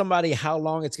tell somebody how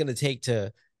long it's gonna take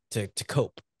to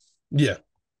cope. Yeah.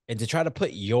 And to try to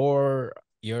put your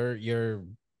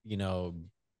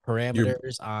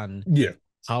parameters on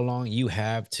how long you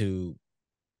have to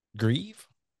grieve.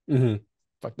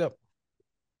 Fucked up.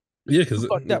 Yeah, because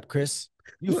fucked up, Chris.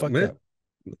 You fucked up.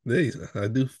 Hey, I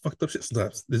do fucked up shit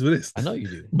sometimes. This is what it is. I know you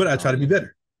do. But I try to be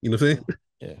better. You know what I'm saying?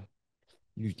 Yeah.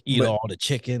 You eat all the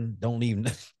chicken. Don't even.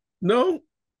 No.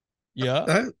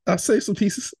 Yeah. I save some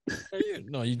pieces.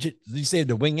 No, you save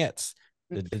the wingettes.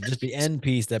 Just the end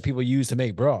piece that people use to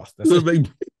make broth. That's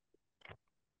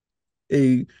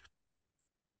it.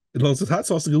 As long as it's hot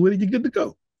sauce to go with it, you're good to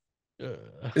go.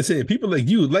 And saying people like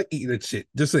you like eating that shit.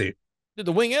 Just say it.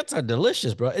 The wingettes are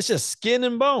delicious, bro. It's just skin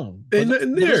and bone. Ain't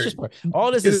nothing there.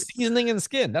 All this is seasoning and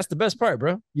skin. That's the best part,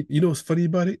 bro. You know what's funny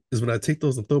about it is when I take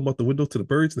those and throw them out the window to the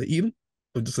birds and they eat them.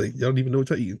 I'm just like, y'all don't even know what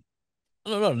y'all eating.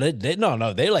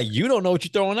 No, they like, you don't know what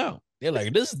you're throwing out. They're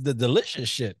like, this is the delicious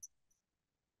shit.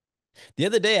 The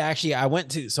other day, actually, I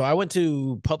went to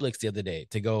Publix the other day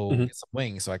to go get some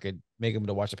wings so I could make them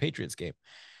to watch the Patriots game.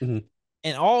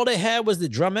 And all they had was the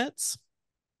Drummettes.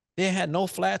 They had no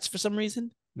flats for some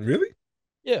reason. Really?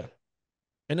 Yeah.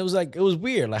 And it was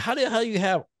weird. Like, how do you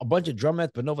have a bunch of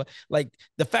Drummettes but no, like,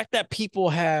 the fact that people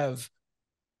have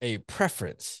a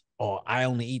preference. Oh, I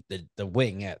only eat the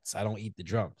wingettes. I don't eat the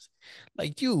drums.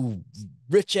 Like, you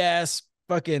rich ass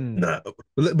fucking. Nah,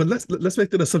 but let's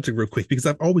make that a subject real quick, because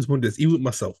I've always wondered this, even with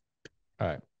myself. All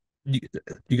right.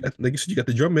 You got, like you said, you got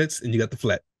the Drummettes and you got the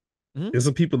flat. There's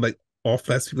some people like all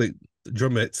flats. People like, the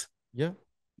Drummettes. Yeah.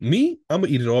 Me, I'm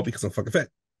gonna eat it all because I'm fucking fat.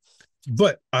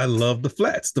 But I love the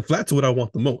flats. The flats are what I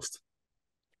want the most.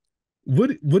 What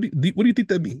do you think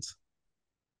that means?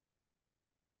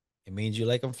 It means you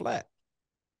like them flat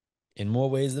in more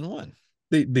ways than one.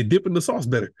 They dip in the sauce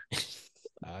better.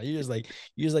 You just like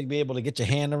be able to get your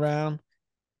hand around,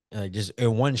 just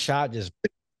in one shot, just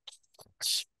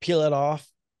peel it off.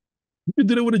 You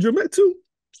did it with a Drumette too?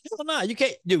 Hell nah, you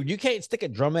can't, dude. You can't stick a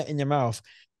drumette in your mouth,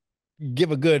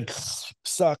 give a good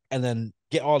suck, and then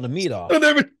get all the meat off. Don't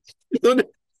ever, don't,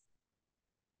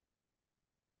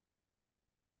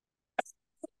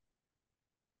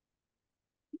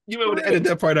 you might want to edit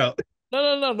that part out.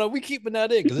 No. We keeping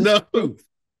that in because it's No. the truth.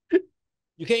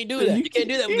 You can't do that. You can't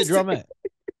do that with the drumette.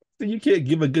 So you can't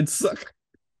give a good suck.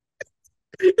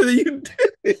 You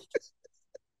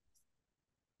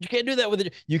can't do that with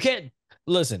it. You can't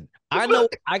listen. I know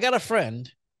I got a friend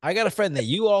that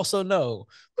you also know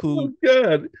who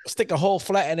stick a whole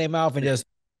flat in their mouth and just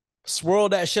swirl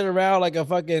that shit around like a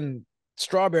fucking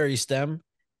strawberry stem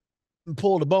and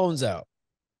pull the bones out.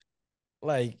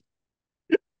 Like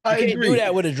I can't agree. do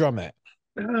that with a drumette.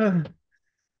 I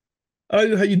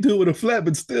don't know how you do it with a flat,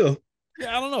 but still.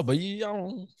 Yeah, I don't know, but you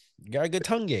got a good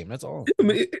tongue game. That's all. I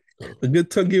mean, a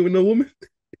good tongue game with no woman.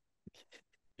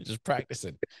 You're just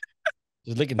practicing.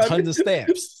 Just licking tons of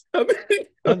stamps.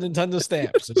 Tons and tons of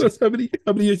stamps. How many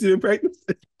years you been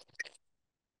practicing?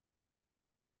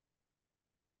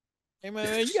 Hey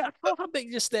man, you got how big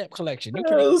is your stamp collection?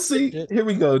 See, here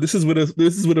we go. This is what a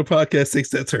podcast takes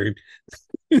that turn.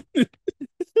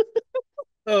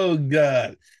 Oh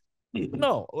God.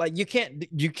 No, like you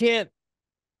can't.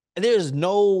 There's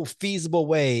no feasible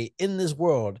way in this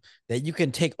world that you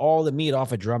can take all the meat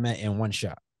off a drumette in one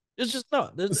shot. It's just no.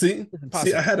 See,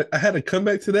 I had to come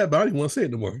back to that, but I don't even want to say it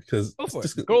anymore because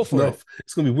go for it.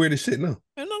 It's gonna be weird as shit. No.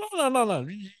 I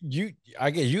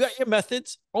guess you got your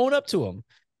methods. Own up to them.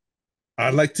 I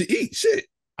like to eat shit.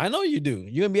 I know you do.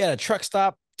 You're gonna be at a truck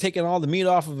stop taking all the meat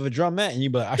off of a drumette, and you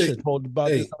be like, I should have told you about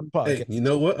this on the podcast. Hey, you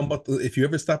know what? If you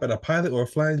ever stop at a Pilot or a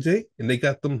Flying J and they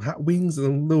got them hot wings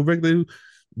and little regular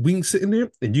wings sitting there,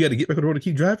 and you got to get back on the road to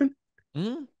keep driving.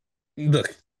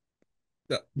 Look,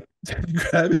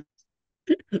 grab it,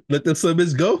 let them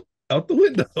summits go out the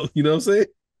window. You know what I'm saying?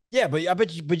 Yeah, but I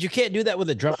bet you can't do that with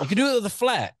a drum. You can do it with a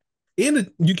flat.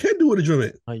 And you can't do it with a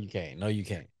drumette. No, you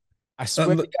can't. I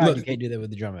swear to God, you can't do that with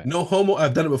the drumette. No homo.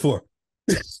 I've done it before.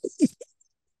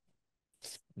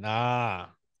 Nah.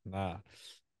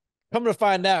 Come to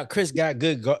find out, Chris got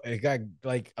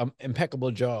like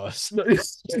impeccable jaws.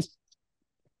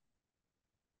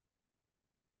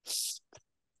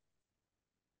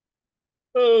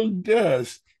 Oh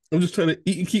gosh, I'm just trying to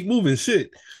eat and keep moving.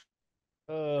 Shit.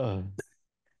 And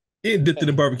dipped in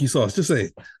the barbecue sauce. Just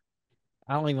say.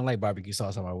 I don't even like barbecue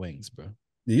sauce on my wings, bro.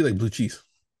 Yeah, you like blue cheese?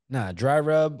 Nah, dry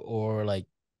rub or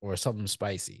something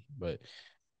spicy, but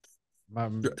my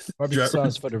barbecue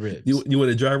sauce for the ribs. You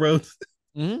want a dry rub?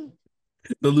 Mm-hmm.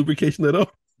 No lubrication at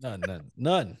all?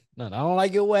 None. I don't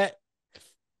like it wet.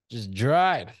 Just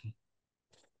dried.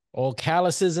 All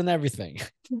calluses and everything.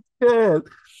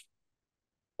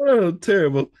 Oh,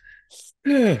 terrible.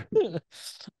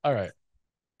 All right.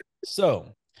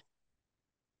 So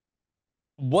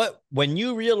when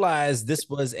you realized this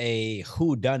was a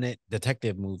whodunit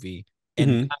detective movie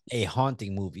and not a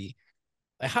haunting movie,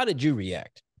 like how did you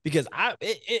react? Because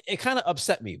it kind of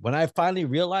upset me when I finally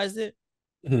realized it.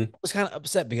 I was kind of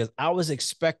upset because I was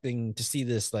expecting to see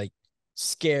this like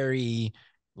scary,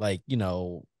 like,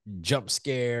 jump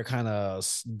scare kind of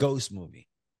ghost movie.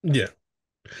 Yeah.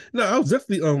 No, I was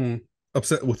definitely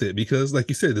upset with it because, like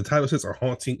you said, the title says are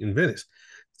haunting in Venice.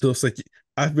 So it's like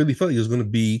I really felt like it was going to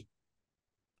be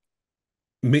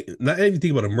not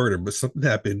anything about a murder, but something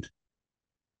happened,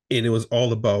 and it was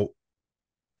all about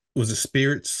was it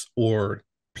spirits or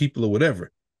people or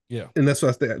whatever. Yeah, and that's why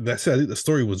I think the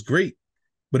story was great,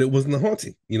 but it wasn't a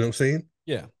haunting. You know what I'm saying?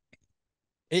 Yeah,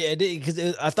 it did because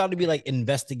I thought it'd be like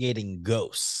investigating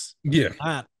ghosts. Yeah,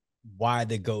 not why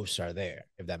the ghosts are there,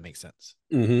 if that makes sense.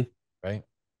 Right.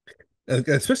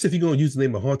 Especially if you're going to use the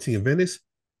name of haunting in Venice,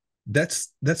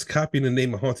 that's copying the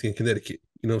name of haunting in Connecticut.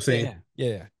 You know what I'm saying?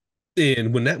 Yeah.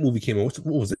 And when that movie came out, what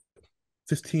was it?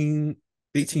 18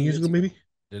 years ago, maybe?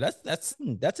 Dude, that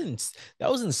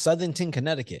was in Southington,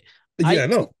 Connecticut. Yeah, I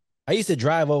know. I used to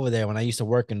drive over there when I used to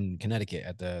work in Connecticut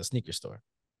at the sneaker store.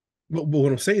 But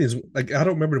what I'm saying is, like, I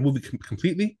don't remember the movie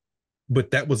completely,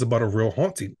 but that was about a real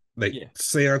haunting, like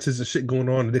seances and shit going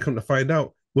on, and they come to find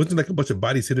out, wasn't like a bunch of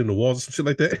bodies hitting the walls or some shit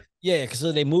like that? Yeah, because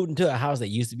so they moved into a house that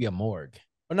used to be a morgue.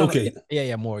 Okay.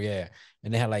 Morgue, yeah.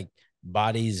 And they had like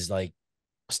bodies like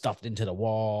stuffed into the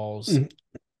walls.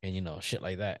 and shit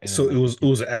like that. And then So like it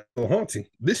was an actual haunting.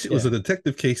 This shit was a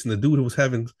detective case, and the dude was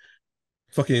having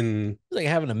fucking like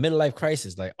having a midlife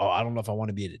crisis. Like, oh, I don't know if I want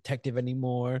to be a detective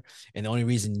anymore. And the only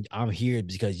reason I'm here is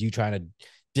because you trying to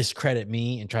discredit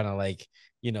me and trying to like,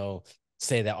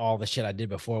 say that all the shit I did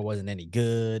before wasn't any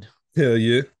good. hell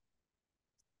yeah.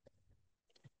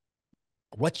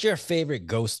 What's your favorite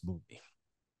ghost movie?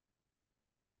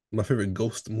 My favorite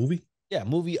ghost movie. Yeah,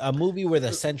 a movie where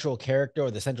the central character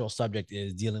or the central subject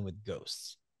is dealing with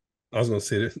ghosts. I was gonna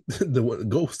say that the one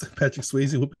Ghost, Patrick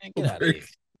Swayze. Man, get out of here.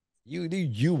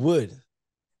 You would.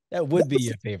 That would be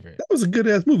your favorite. That was a good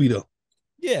ass movie though.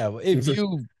 Yeah, if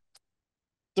you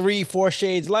 3-4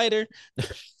 shades lighter.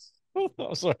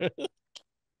 Oh, sorry.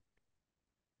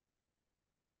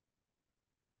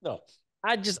 No,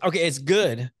 okay, it's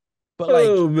good, but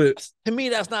like to me,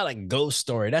 that's not a ghost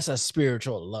story. That's a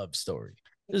spiritual love story.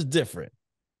 It's different.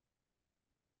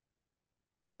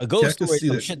 A ghost story is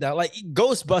some shit that like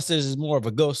Ghostbusters is more of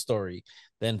a ghost story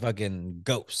than fucking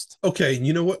Ghost. Okay,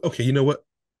 you know what?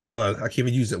 I can't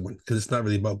even use that one because it's not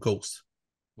really about ghosts.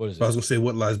 What is it? I was gonna say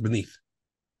What Lies Beneath.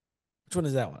 Which one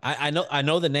is that one? I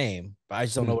know the name, but I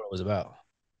just don't know what it was about.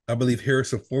 I believe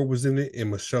Harrison Ford was in it and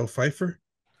Michelle Pfeiffer.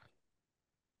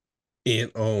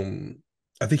 And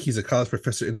I think he's a college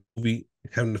professor in the movie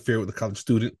having an affair with a college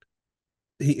student.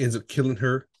 He ends up killing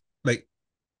her, like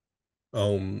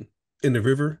in the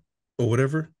river or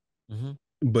whatever. Mm-hmm.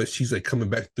 But she's like coming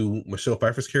back through Michelle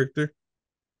Pfeiffer's character.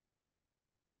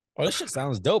 Oh, this shit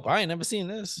sounds dope. I ain't never seen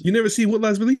this. You never see What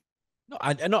Lies Beneath? No,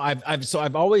 I know.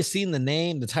 I've always seen the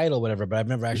name, the title, whatever, but I've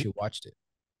never actually watched it.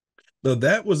 No,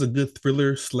 that was a good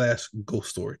thriller / ghost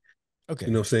story. Okay,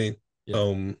 you know what I'm saying?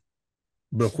 Yeah.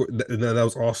 But of course, that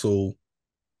was also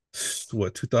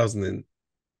what 2000 and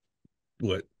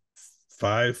what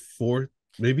 5 4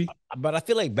 maybe. But I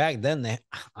feel like back then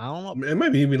I don't know. It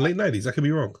might be even late 90s. I could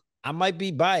be wrong. I might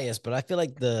be biased, but I feel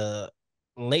like the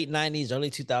late 90s, early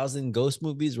 2000 ghost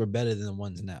movies were better than the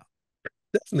ones now.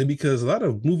 Definitely, because a lot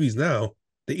of movies now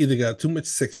they either got too much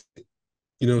sex.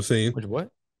 You know what I'm saying?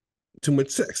 What? Too much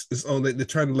sex. It's all they're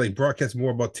trying to like broadcast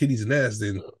more about titties and ass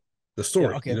than the story.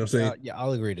 Yeah, okay. You know what I'm saying? Yeah,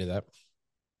 I'll agree to that.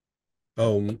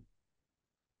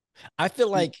 I feel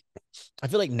like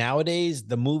nowadays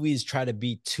the movies try to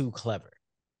be too clever.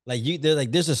 Like they're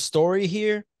like, there's a story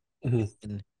here, and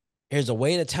here's a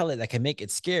way to tell it that can make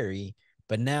it scary.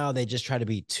 But now they just try to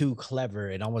be too clever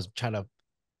and almost try to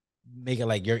make it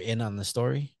like you're in on the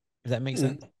story. If that makes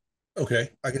sense. Okay,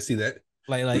 I can see that.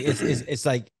 Like it's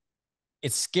like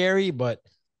it's scary, but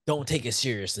don't take it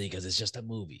seriously because it's just a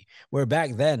movie. Where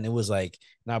back then it was like,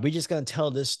 nah, we're just gonna tell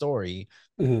this story.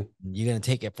 You're gonna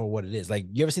take it for what it is. Like,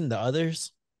 you ever seen The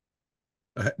Others?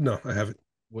 No, I haven't.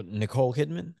 With Nicole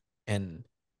Kidman, and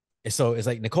so it's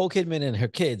like Nicole Kidman and her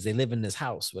kids. They live in this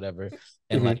house, whatever,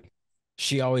 and like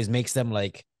she always makes them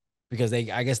like, because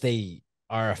I guess they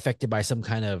are affected by some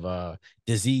kind of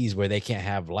disease where they can't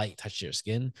have light touch their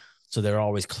skin. So they're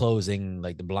always closing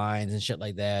like the blinds and shit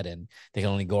like that. And they can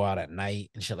only go out at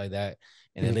night and shit like that.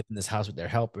 And they live in this house with their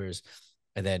helpers.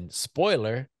 And then,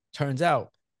 spoiler, turns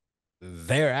out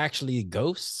they're actually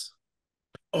ghosts.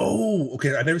 Oh,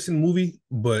 okay. I never seen the movie,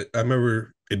 but I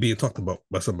remember it being talked about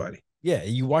by somebody. Yeah,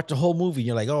 you watch the whole movie, and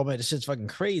you're like, oh man, this shit's fucking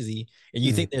crazy. And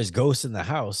you think there's ghosts in the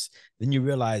house. Then you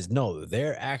realize, no,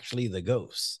 they're actually the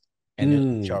ghosts.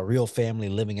 And there's a real family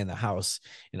living in the house,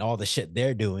 and all the shit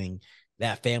they're doing,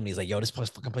 that family's like, yo, this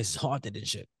fucking place is haunted and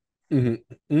shit. To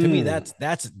me,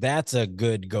 that's a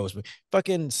good ghost movie.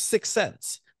 Fucking Sixth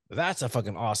Sense. That's a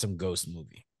fucking awesome ghost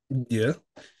movie. Yeah.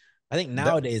 I think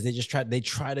nowadays they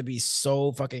try to be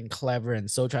so fucking clever and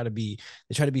they try to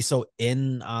be so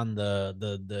in on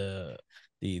the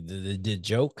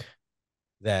joke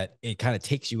that it kind of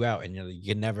takes you out, and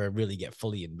you can never really get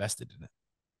fully invested in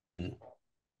it.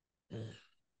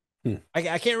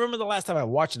 I can't remember the last time I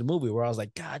watched a movie where I was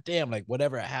like, God damn, like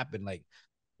whatever happened, like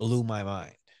blew my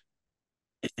mind.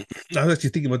 I was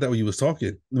actually thinking about that when you was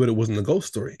talking, but it wasn't a ghost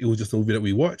story. It was just a movie that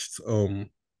we watched.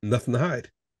 Nothing to Hide.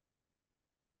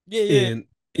 Yeah. And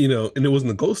and it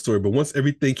wasn't a ghost story, but once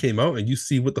everything came out and you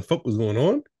see what the fuck was going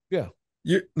on, yeah,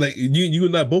 you're like you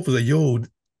and I both was like, yo,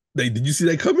 like, did you see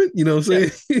that coming? You know what I'm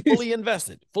saying? Yeah, fully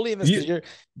invested.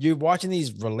 You're watching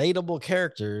these relatable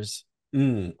characters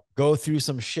go through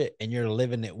some shit, and you're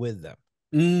living it with them.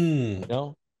 You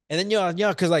know? And then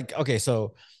because like, okay,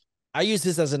 so I use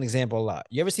this as an example a lot.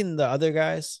 You ever seen The Other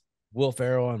Guys? Will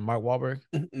Ferrell and Mark Wahlberg?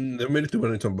 Never made it through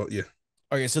what I'm talking about. Yeah.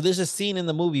 Okay, so there's a scene in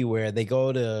the movie where they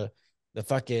go to the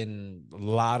fucking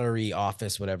lottery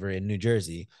office, whatever, in New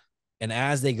Jersey. And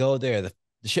as they go there, the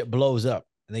shit blows up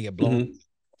and they get blown.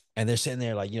 and they're sitting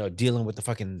there like, dealing with the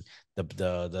fucking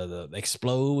the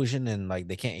explosion, and like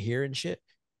they can't hear and shit.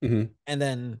 Mm-hmm. And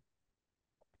then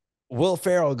Will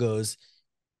Ferrell goes,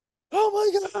 "Oh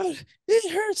my god,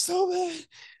 it hurts so bad.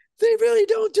 They really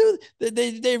don't do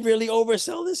they really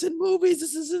oversell this in movies.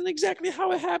 This isn't exactly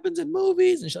how it happens in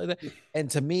movies and shit like that." And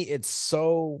to me, it's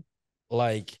so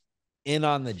like in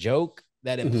on the joke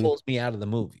that it Mm-hmm. pulls me out of the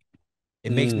movie.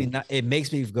 It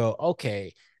makes me go,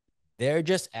 okay, they're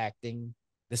just acting.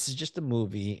 This is just a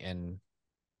movie, and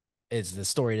it's the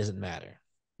story doesn't matter.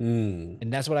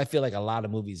 And that's what I feel like a lot of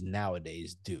movies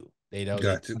nowadays do. They don't they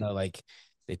Gotcha. kind of like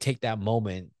they take that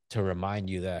moment to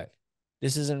remind you that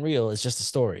this isn't real. It's just a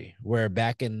story. Where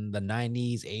back in the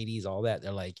 90s, 80s, all that,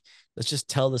 they're like, let's just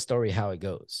tell the story how it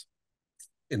goes.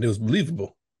 And it was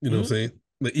believable. You know what I'm Mm-hmm. saying?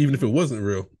 Like even if it wasn't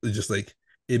real, it's just like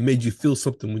it made you feel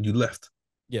something when you left.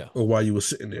 Yeah. Or while you were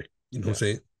sitting there. You know what I'm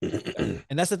Yeah. saying?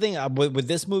 And that's the thing with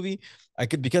this movie, I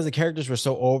could, because the characters were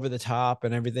so over the top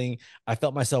and everything, I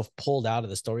felt myself pulled out of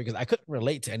the story because I couldn't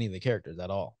relate to any of the characters at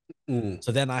all.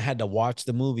 So then I had to watch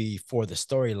the movie for the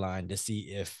storyline to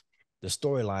see if the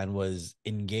storyline was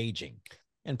engaging.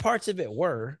 And parts of it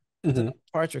were, but then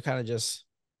parts were kind of just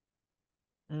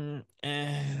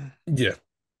Yeah.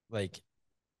 like,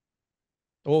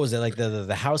 what was it? Like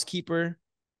the housekeeper.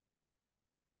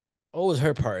 What was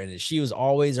her part in it? She was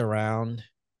always around.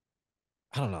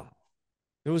 I don't know.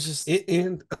 It was just,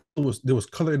 And there was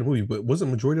color in the movie, but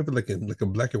wasn't majority of it like in like a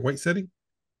black and white setting?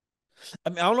 I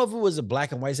mean, I don't know if it was a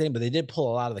black and white setting, but they did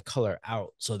pull a lot of the color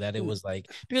out so that it was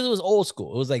like, because it was old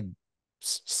school. It was like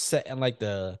set in like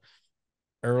the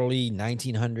early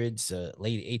 1900s,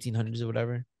 late 1800s or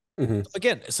whatever. Mm-hmm. So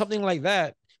again, something like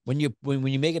that, when you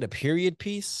make it a period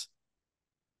piece,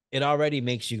 it already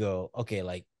makes you go, okay,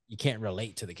 like you can't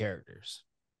relate to the characters.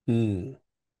 Yeah.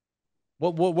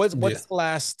 What's the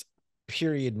last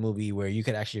period movie where you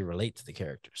could actually relate to the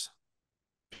characters?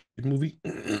 Movie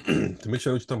to make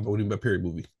sure what you're talking about. What do you mean by period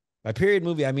movie? By period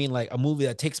movie, I mean like a movie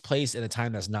that takes place in a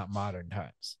time that's not modern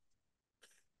times.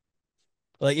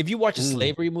 Like if you watch a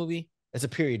slavery movie, it's a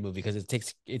period movie because it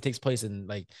takes place in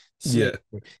like slavery.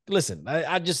 Yeah. Listen,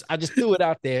 I just threw it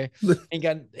out there. Ain't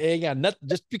got nothing.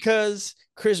 Just because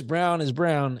Chris Brown is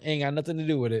brown ain't got nothing to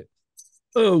do with it.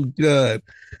 Oh God.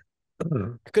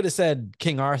 I could have said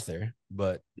King Arthur,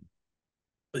 but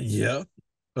Yeah.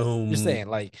 just saying,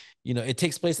 like, it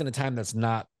takes place in a time that's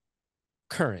not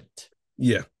current.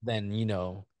 Yeah. Then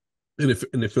And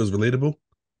it feels relatable.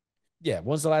 Yeah.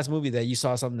 When's the last movie that you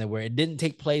saw something where it didn't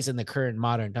take place in the current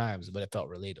modern times, but it felt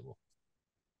relatable?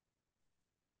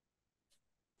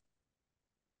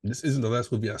 This isn't the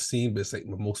last movie I've seen, but it's like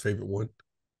my most favorite one.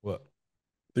 What?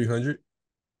 300.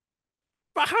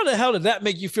 But how the hell did that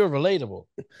make you feel relatable?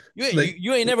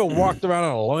 You ain't never walked around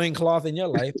on a loincloth in your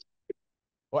life.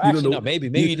 Well, actually, no, maybe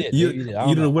you did. Maybe you did. I You don't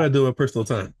don't know know. what I do in my personal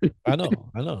time. I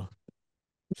know.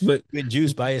 But You and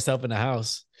Juice by yourself in the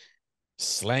house,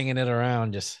 slanging it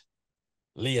around, just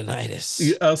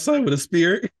Leonidas. outside with a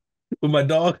spear, with my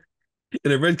dog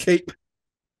in a red cape,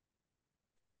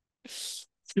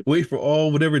 wait for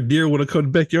all whatever deer want to come to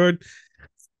the backyard.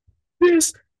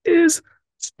 This is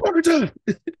Sparta.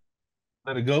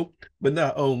 Let it go. But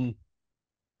now,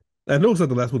 I know it's not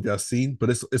the last movie I've seen, but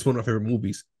it's one of my favorite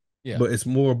movies. Yeah. But it's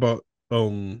more about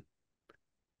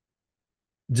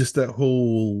just that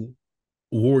whole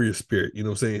warrior spirit, you know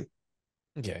what I'm saying?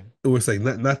 Okay. It was like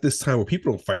not this time where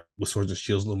people don't fight with swords and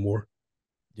shields no more.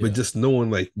 Yeah. But just knowing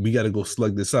like we gotta go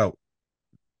slug this out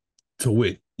to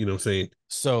win, you know what I'm saying?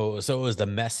 So it was the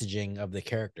messaging of the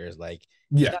characters, like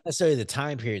Yeah. not necessarily the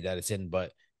time period that it's in,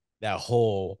 but that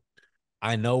whole,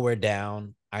 I know we're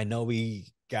down. I know we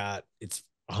got it's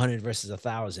 100 versus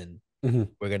 1,000.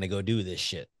 We're gonna go do this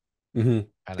shit. And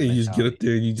you just get up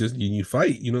there, you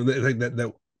fight, like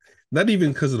that. Not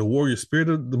even because of the warrior spirit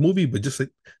of the movie, but just like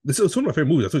this is one of my favorite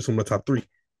movies. I think it's one of my top 3.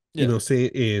 You know what I'm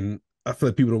saying? And I feel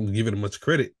like people don't give it much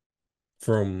credit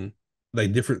from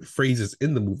like different phrases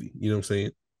in the movie. You know what I'm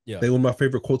saying? Yeah. Like one of my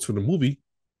favorite quotes from the movie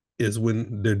is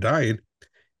when they're dying,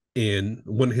 and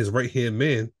one of his right hand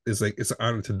man is like, "It's an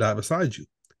honor to die beside you."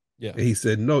 Yeah. And he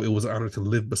said, "No, it was an honor to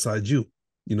live beside you."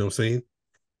 You know what I'm saying?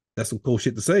 That's some cool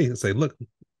shit to say. And say, look,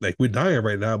 like we're dying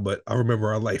right now, but I remember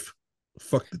our life.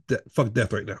 Fuck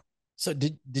death right now. So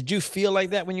did you feel like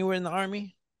that when you were in the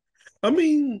army? I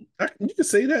mean, you can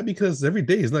say that because every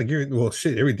day is not guaranteed. Well,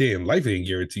 shit, every day in life ain't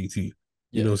guaranteed to you.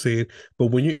 You know what I'm saying? But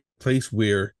when you're in a place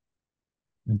where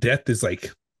death is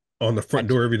like on the front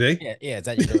door every day. Yeah, it's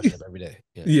at your doorstep every day.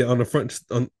 Yeah, on the front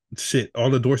on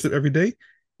the doorstep every day.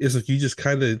 It's like you just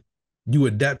kind of you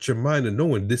adapt your mind to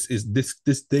knowing this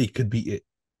day could be it.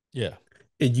 Yeah.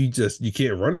 And you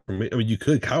can't run from it. I mean, you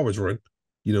could cowards run,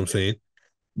 You know what I'm saying?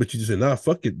 But you just say, nah,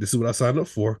 fuck it. This is what I signed up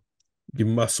for. Give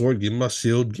me my sword, give me my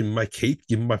shield, give me my cape,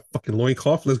 give me my fucking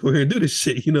loincloth. Let's go here and do this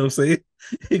shit. You know what I'm saying?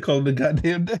 He called it a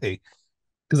goddamn day.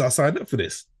 Because I signed up for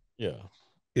this. Yeah.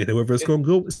 And whoever it's gonna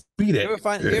go, be that. You ever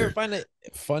find it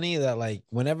funny that like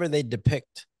whenever they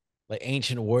depict like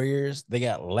ancient warriors, they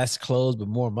got less clothes but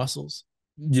more muscles?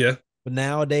 Yeah. But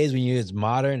nowadays, when it's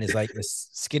modern, it's like it's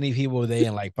skinny people they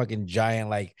in like fucking giant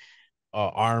like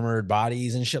armored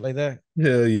bodies and shit like that.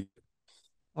 Hell yeah.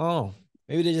 Oh,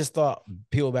 maybe they just thought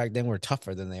people back then were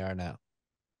tougher than they are now.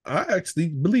 I actually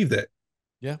believe that.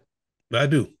 Yeah, I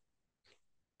do.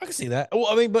 I can see that. Well,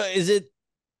 I mean, but is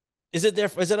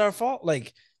it our fault?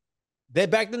 Like they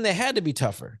back then they had to be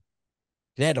tougher.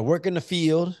 They had to work in the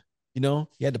field. You know,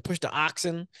 you had to push the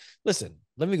oxen. Listen,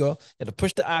 let me go. You had to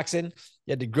push the oxen.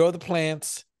 You had to grow the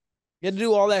plants. You had to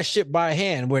do all that shit by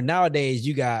hand. Where nowadays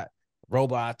you got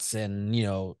robots and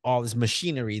all this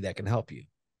machinery that can help you.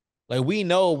 Like we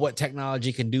know what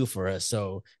technology can do for us,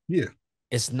 so yeah,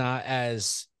 it's not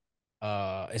as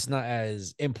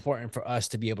important for us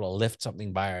to be able to lift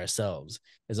something by ourselves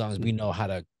as long as we know how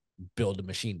to build a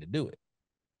machine to do it.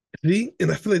 See,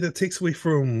 and I feel like that takes away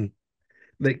from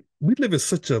like we live in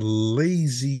such a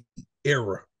lazy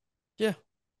era. Yeah,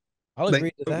 I'll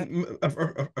agree to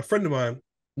that. A friend of mine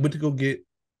went to go get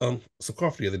some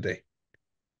coffee the other day,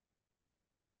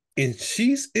 and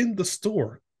she's in the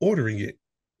store ordering it.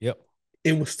 Yep.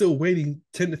 And was still waiting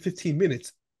 10 to 15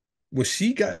 minutes when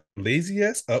she got lazy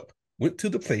ass up, went to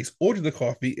the place, ordered the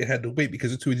coffee, and had to wait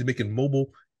because it's too easy making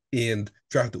mobile and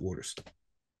drive the orders.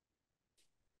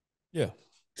 Yeah.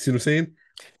 See what I'm saying?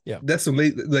 Yeah. That's some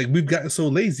like we've gotten so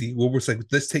lazy where we're like,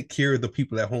 let's take care of the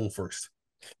people at home first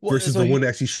versus the one that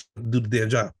actually do the damn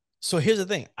job. So here's the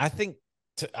thing. I think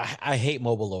I hate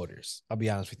mobile orders. I'll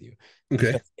be honest with you.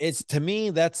 Okay. It's to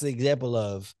me, that's the example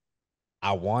of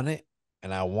I want it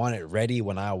and I want it ready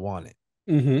when I want it.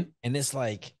 Mm-hmm. And it's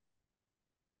like,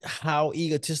 how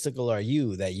egotistical are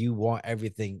you that you want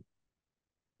everything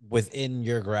within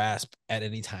your grasp at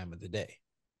any time of the day?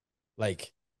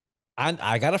 Like,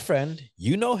 I got a friend,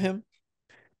 you know him,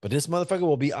 but this motherfucker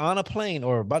will be on a plane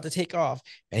or about to take off,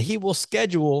 and he will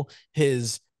schedule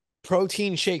his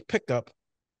protein shake pickup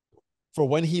for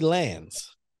when he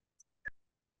lands.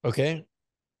 Okay.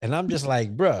 And I'm just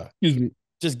like, bruh,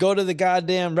 just go to the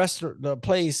goddamn restaurant, the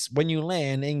place when you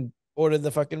land and order the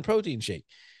fucking protein shake.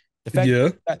 The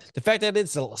fact that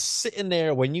it's sitting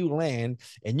there when you land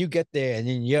and you get there and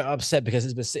then you're upset because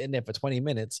it's been sitting there for 20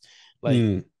 minutes,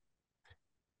 like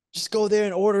just go there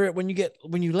and order it when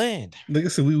you land. Like I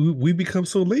said, we become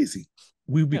so lazy.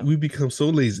 We become so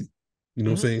lazy. You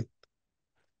know what I'm saying?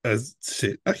 As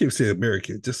shit, I can't say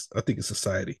American. Just I think it's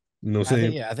society. You know what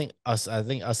I'm saying? I think us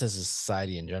as a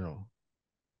society in general.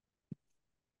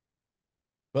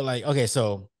 But like, okay,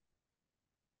 so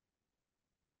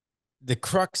the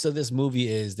crux of this movie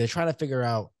is they're trying to figure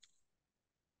out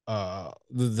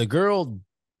the girl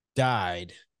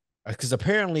died because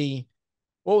apparently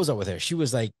what was up with her? She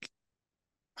was like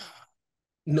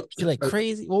she like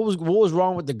crazy. What was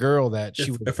wrong with the girl that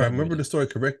she was? If I remember the story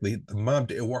correctly, the mom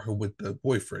didn't want her with the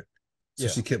boyfriend, so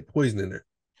she kept poisoning her.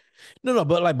 No,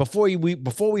 but like before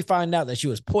we find out that she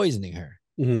was poisoning her,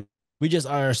 we just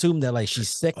assumed that like she's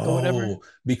sick or whatever.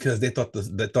 Because they thought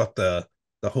the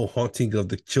whole haunting of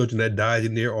the children that died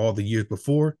in there all the years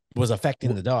before was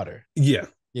affecting the daughter. Yeah.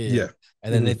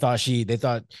 And then they thought she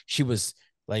was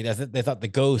like they thought the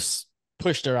ghost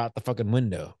pushed her out the fucking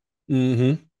window.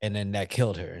 And then that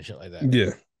killed her and shit like that.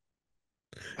 Yeah.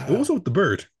 What was up with the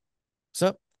bird? What's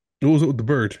up? What was up with the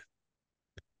bird?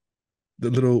 The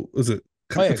little, was it?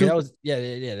 Oh yeah,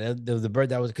 that was the bird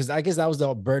that was, because I guess that was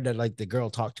the bird that like the girl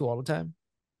talked to all the time.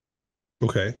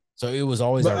 Okay. So it was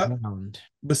always around.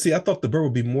 But see, I thought the bird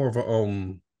would be more of a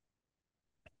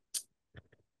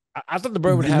I thought the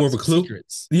bird would have more of a clue.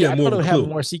 Secrets. Yeah, I more thought it would have clue.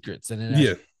 more secrets than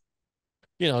it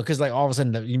because like all of a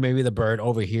sudden maybe the bird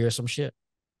overhears some shit.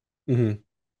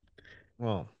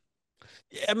 Well,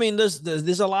 I mean,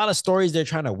 there's a lot of stories they're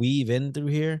trying to weave in through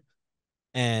here,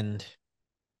 and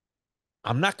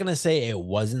I'm not gonna say it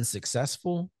wasn't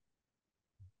successful,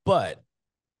 but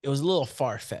it was a little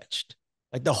far-fetched.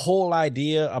 Like the whole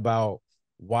idea about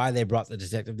why they brought the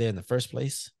detective there in the first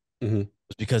place was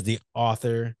because the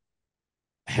author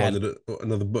had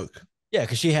another book. Yeah,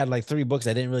 because she had like 3 books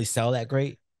that didn't really sell that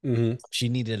great. She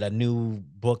needed a new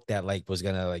book that like was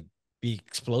gonna like be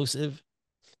explosive.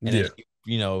 And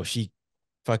then, she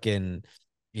fucking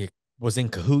was in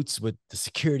cahoots with the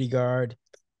security guard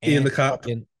and the cop.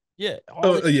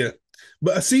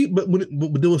 But I see, but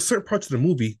there were certain parts of the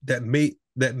movie that made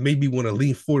me want to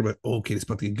lean forward, like, okay, it's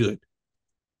about to get good.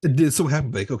 it did so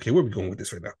happen. Like, okay, where are we going with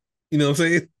this right now? You know what I'm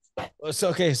saying? So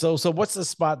okay, so what's the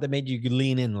spot that made you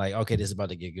lean in? Like, okay, this is about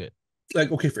to get good.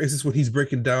 Like, okay, for instance, when he's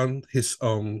breaking down his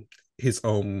his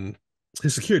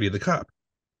security, the cop,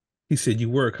 he said, "You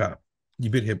were a cop.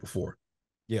 You've been here before.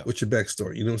 Yeah. What's your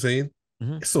backstory?" You know what I'm saying?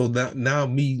 Mm-hmm. So now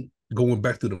me going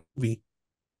back to the movie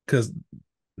because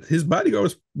his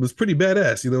bodyguard was pretty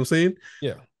badass. You know what I'm saying?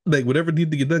 Yeah. Like whatever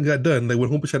needed to get done got done. Like when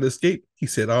Homer tried to escape, he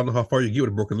said, "I don't know how far you get with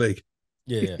a broken leg."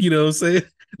 Yeah. You know what I'm saying?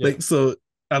 Yeah. Like so,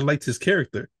 I liked his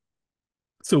character.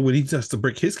 So when he just to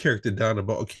break his character down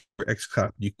about okay, you're ex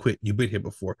cop, you quit, you've been here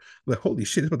before. I'm like holy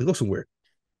shit, it's about to go somewhere.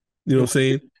 You know what I'm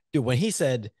saying? Dude, when he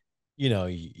said,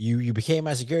 you became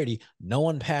my security, no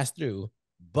one passed through,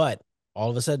 but all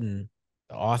of a sudden,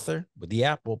 the author with the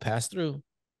apple passed through.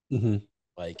 Mm-hmm.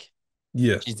 Like,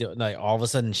 Yeah. like all of a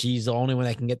sudden, she's the only one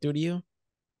that can get through to you.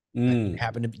 And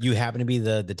Mm. you happen to be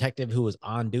the detective who was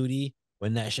on duty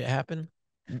when that shit happened.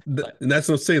 Like, And that's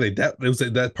what I'm saying. Like that, it was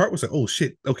like, that part was like, oh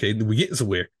shit, okay, we getting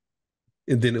somewhere.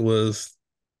 And then it was,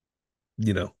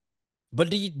 you know, but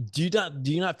do you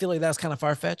not feel like that's kind of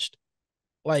far fetched?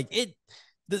 Like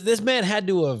this man had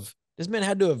to have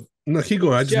no, keep quit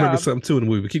going. I his just remember job. something too in the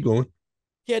movie. But keep going.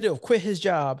 He had to have quit his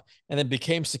job and then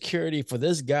became security for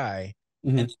this guy,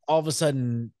 and Mm-hmm. all of a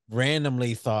sudden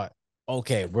randomly thought,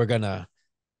 okay, we're gonna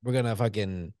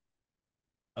fucking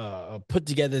put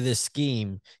together this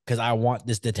scheme because I want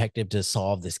this detective to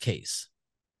solve this case.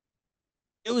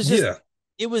 It was just Yeah.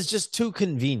 it was just too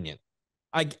convenient.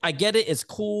 I get it. It's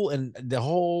cool, and the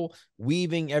whole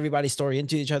weaving everybody's story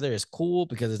into each other is cool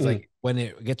because it's Mm. like when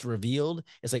it gets revealed,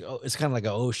 it's like, oh, it's kind of like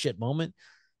a oh shit moment.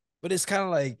 But it's kind of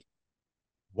like,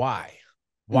 why?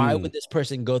 Why Mm. would this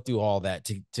person go through all that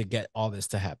to get all this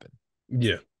to happen?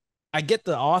 Yeah. I get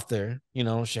the author,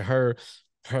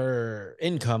 her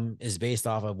income is based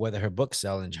off of whether her books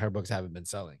sell, and her books haven't been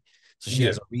selling. So she Yeah.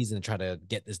 has a reason to try to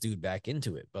get this dude back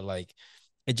into it. But like,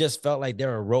 it just felt like they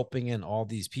were roping in all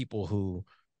these people who,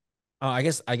 I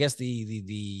guess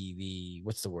the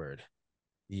what's the word?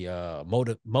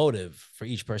 The motive for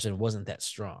each person wasn't that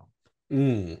strong.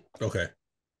 Mm. Okay.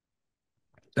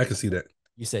 I can see that.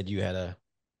 You said you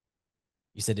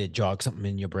said it jogged something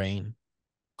in your brain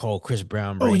called Chris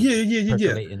Brown Oh brain yeah, yeah, yeah, yeah.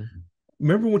 percolating.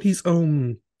 Remember when he's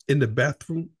in the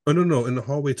bathroom? Oh no, in the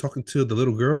hallway talking to the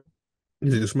little girl. He's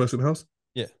like, Mm-hmm. "Just smells in the house."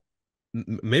 Yeah.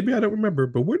 Maybe I don't remember,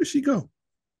 but where did she go?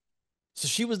 So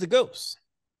she was the ghost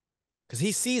because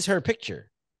he sees her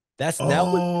picture. That was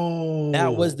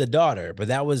Oh, the daughter, but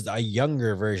that was a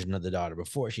younger version of the daughter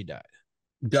before she died.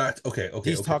 got okay, okay,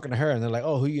 He's okay, talking to her, and they're like,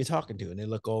 "Oh, who are you talking to?" And they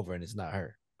look over, and it's not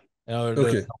her. And there's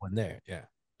okay, no one there. Yeah.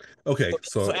 okay.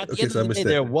 So at the Okay, end of so I the day, missed that.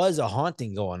 there was a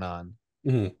haunting going on,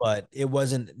 Mm-hmm. but it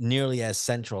wasn't nearly as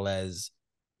central as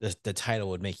the title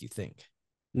would make you think.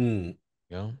 Mm.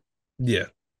 You know? Yeah,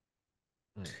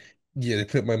 Mm. yeah. They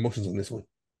put my emotions on this one.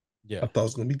 Yeah. I thought it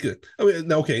was gonna be good. I mean,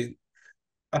 no, okay.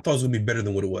 I thought it was gonna be better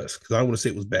than what it was because I don't want to say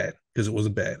it was bad because it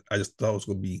wasn't bad. I just thought it was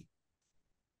gonna be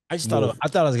more. I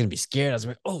thought I was gonna be scared. I was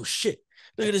like, "Oh shit!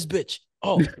 Look at this bitch!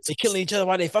 Oh, they killing each other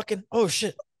while they fucking! Oh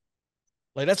shit!"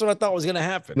 Like that's what I thought was gonna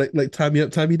happen. Like tie me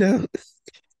up, tie me down.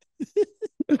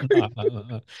 No,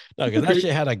 because that Okay.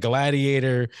 shit had a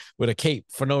gladiator with a cape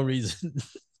for no reason.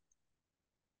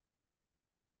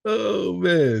 Oh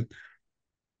man.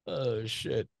 Oh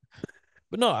shit!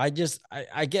 But no, I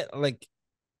get like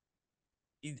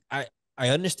I I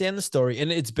understand the story,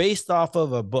 and it's based off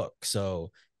of a book,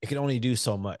 so it can only do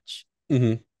so much.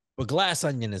 Mm-hmm. But Glass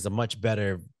Onion is a much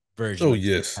better version Oh of this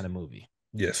yes, kind of movie.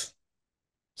 yes.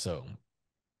 So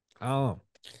I don't know.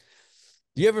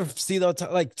 Do you ever see those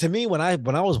like to me when I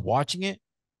was watching it,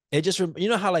 it just you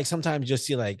know how like sometimes you'll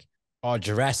see like oh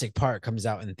Jurassic Park comes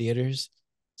out in theaters.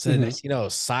 So then Mm-hmm.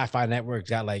 next, Sci-Fi Network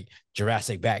got like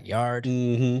Jurassic Backyard.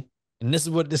 Mm-hmm. And this is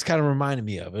what this kind of reminded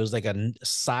me of. It was like a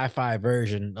sci-fi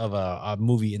version of a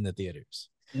movie in the theaters.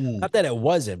 Mm. Not that it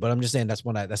wasn't, but I'm just saying that's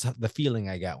the feeling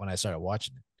I got when I started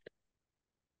watching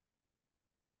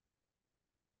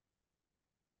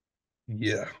it.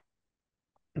 Yeah.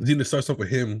 Then it starts off with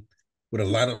him with a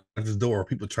lineup at his door,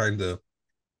 people trying to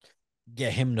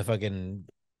Get him to fucking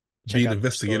be check an out their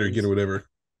investigator again or stories. whatever.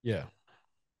 Yeah.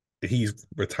 He's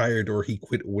retired or he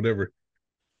quit or whatever.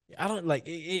 I don't like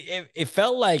it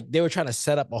felt like they were trying to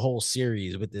set up a whole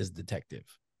series with this detective,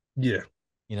 Yeah.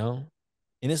 you know?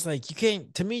 And it's like you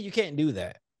can't do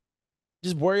that.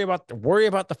 Just worry about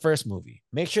the first movie.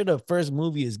 Make sure the first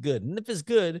movie is good. And if it's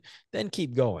good, then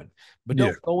keep going. But Yeah.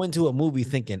 don't go into a movie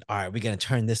thinking, all right, we're gonna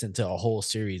turn this into a whole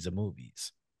series of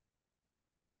movies.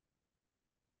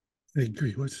 I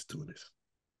agree. What's just doing this?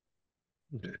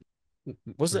 Okay.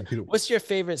 What's your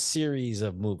favorite series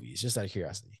of movies? Just out of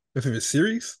curiosity. My favorite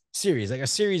series? Series, like a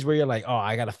series where you're like, oh,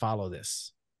 I gotta follow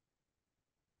this.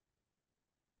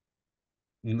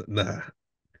 Nah,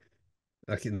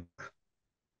 I can.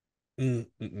 I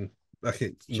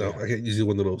can't. No, I can't use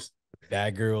one of those.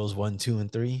 Bad Girls 1, 2,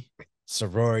 and 3.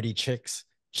 Sorority chicks.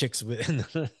 Chicks with.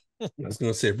 I was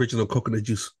gonna say original coconut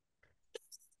juice.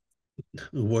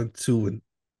 1, 2, and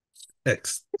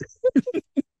X.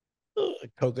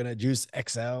 Coconut juice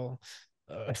XL.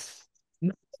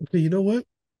 Okay, you know what?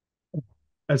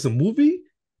 As a movie,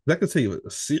 I can tell you a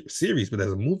series, but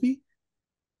as a movie,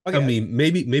 okay. I mean,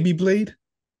 maybe Blade.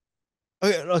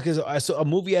 Okay, so a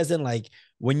movie as in like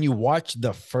when you watch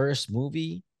the first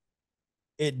movie,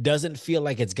 it doesn't feel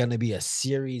like it's gonna be a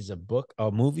series of book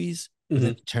or movies, but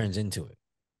then it turns into it.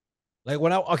 Like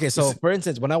so for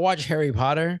instance, when I watch Harry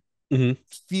Potter, it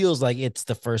feels like it's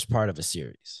the first part of a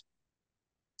series.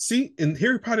 See, and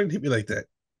Harry Potter didn't hit me like that.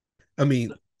 I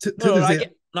mean,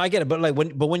 I get it,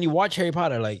 but when you watch Harry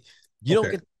Potter, like you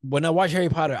don't get, when I watch Harry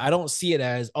Potter, I don't see it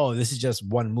as, oh, this is just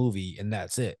one movie and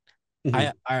that's it.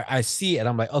 I see it.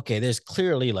 I'm like, okay, there's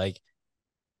clearly like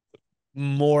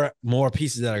more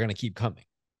pieces that are gonna keep coming.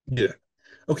 Yeah.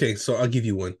 Okay, so I'll give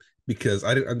you one because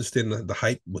I didn't understand the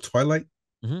hype with Twilight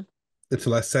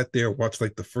until I sat there and watched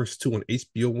like the first 2 on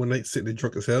HBO one night, sitting there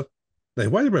drunk as hell. Like,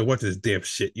 why everybody watch this damn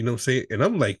shit? You know what I'm saying? And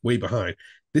I'm like way behind.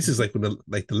 This is like when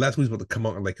the last movie's about to come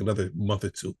out in like another month or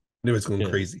two. And it's going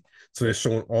crazy. So they're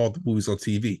showing all the movies on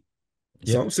TV.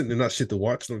 So I'm sitting there not shit to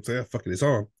watch. And I'm saying, fuck it, it's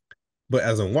on. But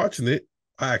as I'm watching it,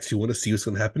 I actually want to see what's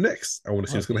going to happen next. I want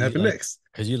to see what's going to happen next.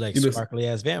 Because you like sparkly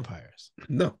ass vampires.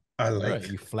 No, I like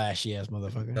you flashy ass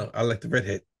motherfucker. No, I like the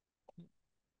redhead.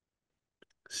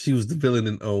 She was the villain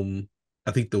in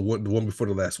I think the one before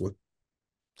the last one.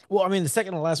 Well, I mean, the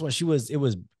second and last one, it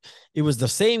was the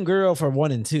same girl for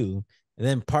 1 and 2, and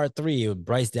then part 3,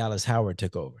 Bryce Dallas Howard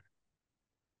took over.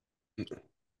 Hey,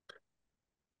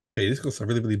 this is gonna sound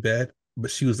really, really bad, but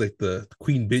she was like the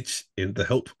queen bitch in The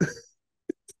Help.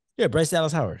 Yeah, Bryce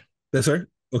Dallas Howard. That's her?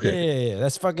 Okay. Yeah.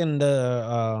 That's fucking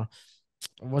the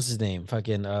what's his name?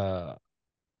 Fucking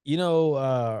you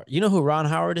know who Ron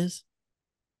Howard is?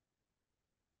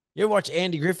 You ever watch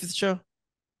Andy Griffith's show?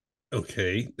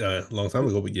 Okay, long time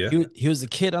ago, but yeah. He was a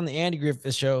kid on the Andy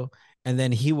Griffith show, and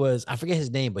then he was, I forget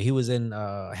his name, but he was in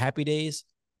Happy Days.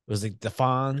 It was like the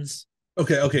Fonz.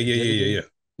 Okay, yeah.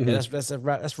 Yeah,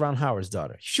 that's Ron Howard's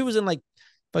daughter. She was in like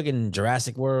fucking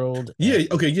Jurassic World. Yeah,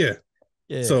 okay, yeah.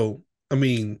 So I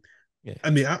mean,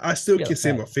 I still can't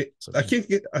say I'm a fan.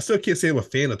 I still can't say I'm a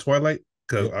fan of Twilight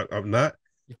because I'm not.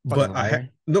 But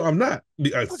I'm not.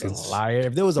 Fucking liar.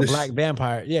 If there was a black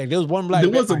vampire, there was one black.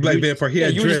 There was a black vampire.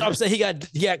 You were just upset he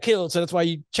got killed, so that's why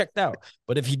you checked out.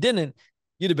 But if he didn't,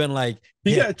 you'd have been like,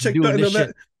 he got checked out.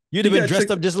 You'd have been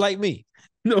dressed up just like me.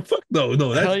 No, fuck no.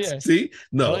 That's see,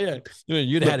 no.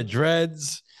 You'd have had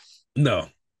dreads. No,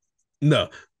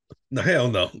 hell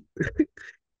no.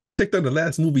 Checked out the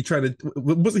last movie.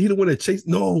 Wasn't he the one that chased?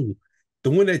 No, the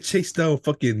one that chased down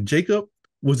fucking Jacob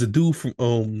was the dude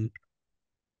from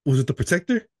was it The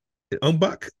Protector in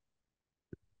Umbach?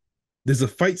 There's a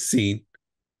fight scene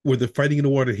where they're fighting in the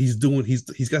water. He's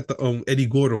got the Eddie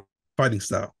Gordo fighting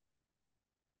style.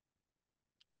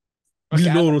 Okay,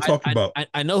 you know what I'm talking about.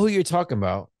 I know who you're talking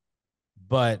about,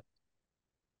 but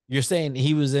you're saying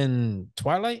he was in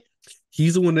Twilight?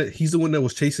 He's the one that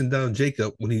was chasing down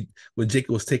Jacob when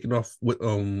Jacob was taking off with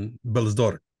Bella's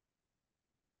daughter.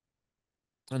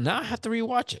 And now I have to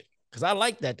rewatch it. Because I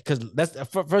like that. Because that's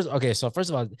first. Okay, so first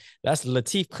of all, that's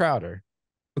Lateef Crowder.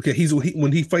 Okay,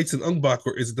 when he fights in Umbach,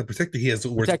 or is it The Protector? He has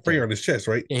a prayer on his chest,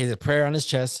 right? Yeah, he has a prayer on his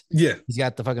chest. Yeah, he's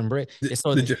got the fucking braid.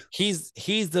 So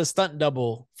he's the stunt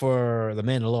double for the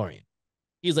Mandalorian.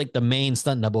 He's like the main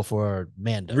stunt double for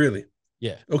Mando. Really?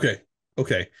 Yeah. Okay.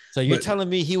 So you're telling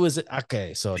me he was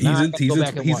okay? So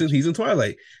he's in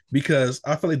Twilight because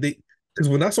I feel like because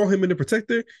when I saw him in The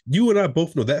Protector, you and I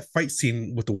both know that fight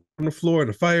scene with the on the floor and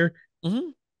the fire,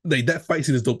 like that fight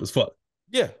scene is dope as fuck.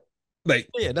 Yeah, like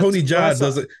Tony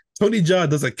Jaa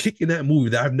does a kick in that movie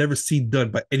that I've never seen done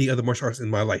by any other martial arts in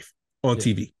my life on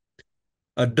TV.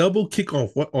 A double kick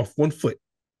off one foot.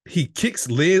 He kicks,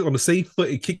 lands on the same foot,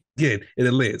 and kick again, and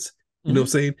it lands. You know what I'm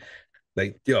saying?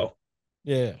 Like, yo,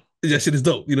 yeah, that shit is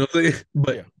dope. You know what I'm saying?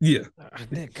 But yeah.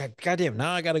 Goddamn,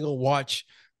 now I gotta go watch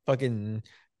fucking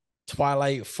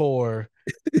Twilight 4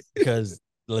 because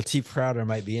Lateef Crowder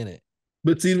might be in it.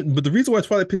 But the reason why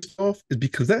Twilight pissed off is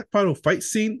because that final fight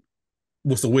scene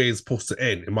was the way it's supposed to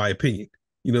end, in my opinion.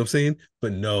 You know what I'm saying?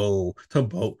 But no,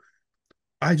 talking about,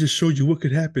 I just showed you what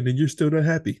could happen and you're still not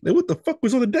happy. Like, what the fuck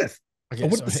was all the death? I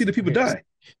want to see the people die.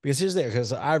 Because here's there,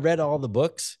 because I read all the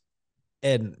books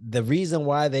And the reason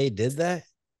why they did that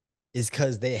is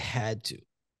because they had to.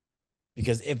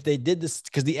 Because if they did this,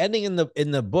 because the ending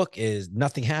in the book is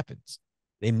nothing happens.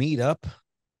 They meet up.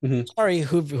 Mm-hmm. Sorry,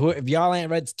 if y'all ain't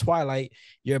read Twilight,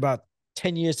 you're about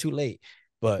 10 years too late.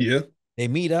 But yeah, they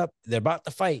meet up, they're about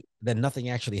to fight, then nothing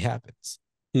actually happens.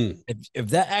 Hmm. If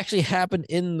that actually happened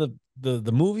in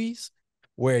the movies,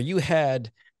 where you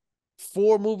had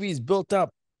 4 movies built up,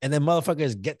 and then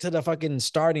motherfuckers get to the fucking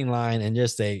starting line and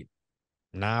just say,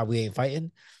 nah, we ain't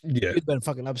fighting. Yeah. You'd been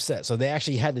fucking upset. So they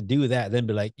actually had to do that, then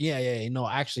be like, yeah,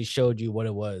 I actually showed you what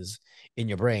it was in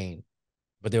your brain,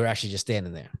 but they were actually just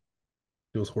standing there.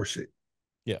 It was horseshit.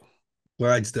 Yeah.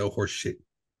 Well, I just tell horseshit.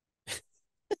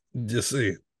 Just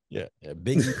saying. Yeah.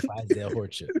 Biggie Clydesdale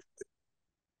horseshit.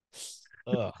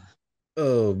 Ugh.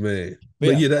 Oh man.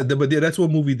 But That's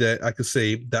one movie that I could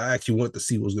say that I actually want to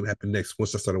see what was gonna happen next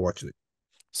once I started watching it.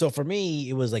 So for me,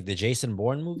 it was like the Jason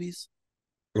Bourne movies.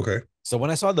 Okay. So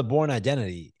when I saw the Bourne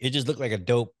Identity, it just looked like a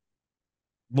dope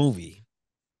movie.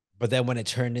 But then when it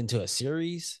turned into a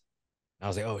series, I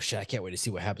was like, oh shit, I can't wait to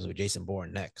see what happens with Jason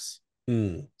Bourne next.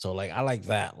 So like, I like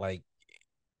that. Like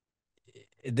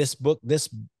this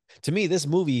to me, this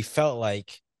movie felt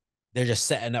like they're just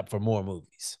setting up for more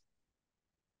movies.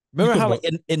 Remember how like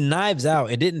in Knives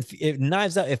Out,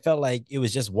 Knives Out, it felt like it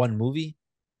was just one movie.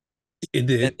 It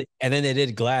did. And then they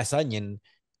did Glass Onion,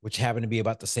 which happened to be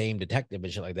about the same detective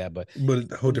and shit like that. But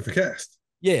a whole different cast.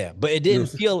 Yeah, but it didn't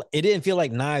feel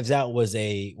like Knives Out was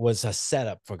a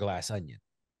setup for Glass Onion.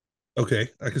 Okay,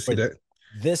 I can see that.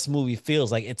 This movie feels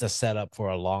like it's a setup for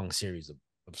a long series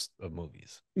of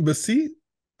movies. But see,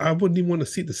 I wouldn't even want to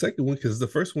see the second one because the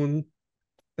first one,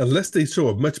 unless they show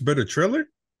a much better trailer.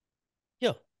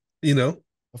 Yeah. Well,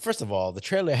 first of all, the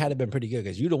trailer had been pretty good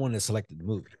because you're the one that selected the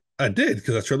movie. I did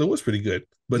because the trailer was pretty good.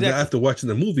 But now after watching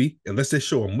the movie, unless they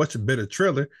show a much better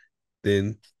trailer,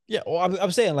 then yeah. Well,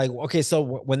 I'm saying like, okay, so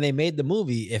when they made the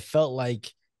movie, it felt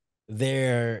like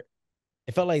their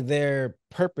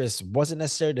purpose wasn't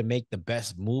necessarily to make the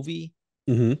best movie,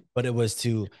 but it was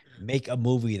to make a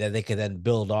movie that they could then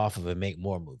build off of and make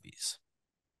more movies.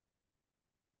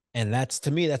 And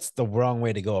to me, that's the wrong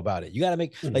way to go about it. You got to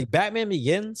make like Batman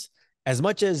Begins, as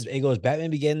much as it goes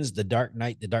Batman Begins, The Dark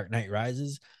Knight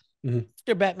Rises.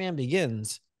 After Batman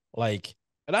Begins, like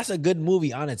that's a good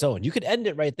movie on its own. You could end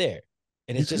it right there,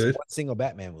 and it's just one single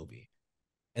Batman movie,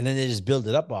 and then they just build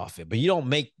it up off it. But you don't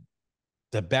make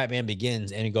the Batman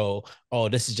Begins and go, oh,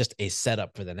 this is just a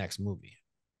setup for the next movie.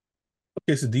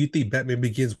 Okay, so do you think Batman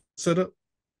Begins set up?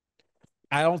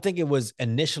 I don't think it was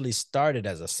initially started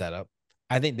as a setup.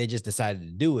 I think they just decided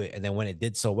to do it, and then when it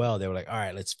did so well, they were like, all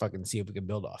right, let's fucking see if we can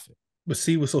build off it. But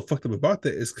see, what's so fucked up about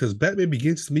that is because Batman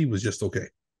Begins to me was just okay.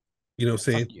 You know what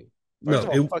I'm saying? Fuck you. First of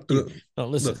all, fuck you. No,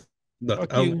 listen.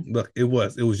 Look, it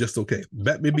was just okay.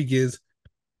 Batman Begins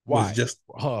was just.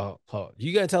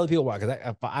 You gotta tell the people why,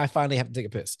 because I finally have to take a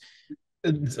piss.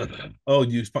 Oh,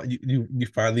 you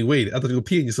finally waited. I thought you were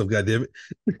peeing yourself, goddammit.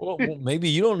 Well, maybe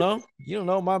you don't know. You don't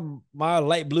know. My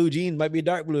light blue jeans might be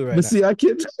dark blue right now. See, I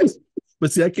can't.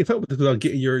 But see, I can't help it without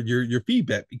getting your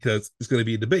feedback because it's going to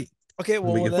be a debate. Okay,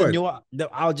 well then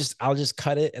I'll just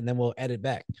cut it and then we'll edit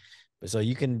back. So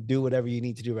you can do whatever you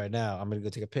need to do right now. I'm gonna go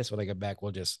take a piss. When I get back,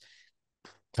 we'll just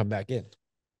come back in.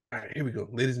 All right, here we go,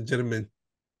 ladies and gentlemen,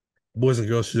 boys and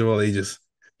girls of all ages.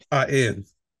 I am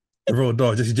the road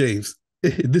dog, Jesse James.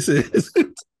 This is.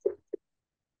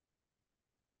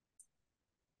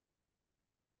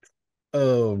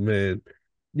 Oh man,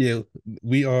 yeah,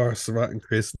 we are Sarath and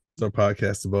Chris. It's our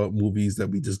podcast about movies that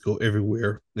we just go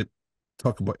everywhere and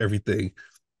talk about everything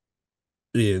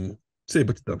and say a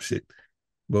bunch of dumb shit.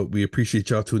 But we appreciate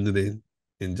y'all tuning in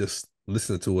and just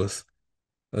listening to us,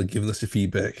 giving us your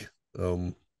feedback.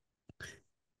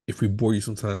 If we bore you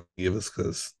sometime, give us,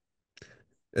 because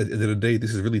at the end of the day,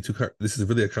 this is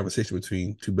really a conversation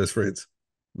between two best friends.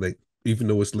 Like, even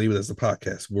though it's labeled as a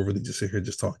podcast, we're really just sitting here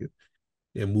just talking,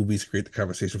 and movies create the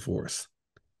conversation for us.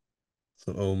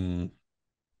 So,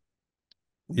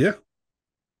 yeah,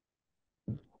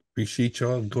 appreciate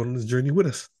y'all going on this journey with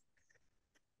us.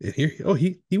 And here,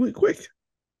 he went quick.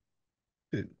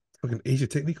 Fucking Asia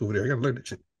technique over there. I gotta learn that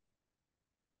shit.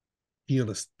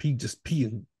 Just pee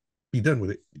and be done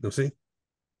with it. You know what I'm saying?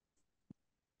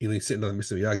 You ain't sitting on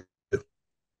Mr. Miyagi.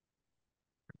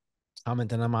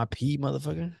 Commenting on my pee,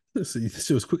 motherfucker. So this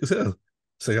shit was quick as hell.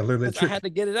 So I gotta learn that trick. I had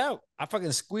to get it out. I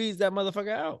fucking squeezed that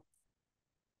motherfucker out.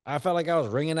 I felt like I was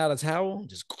wringing out a towel.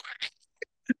 Just.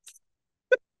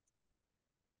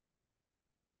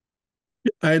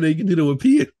 I know you can do that with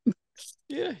peeing.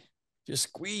 Yeah. Just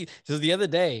squeeze. So the other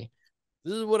day,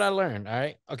 this is what I learned. All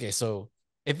right. Okay. So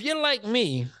if you're like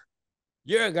me,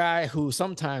 you're a guy who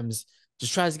sometimes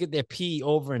just tries to get their pee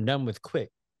over and done with quick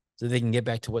so they can get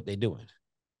back to what they're doing.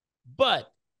 But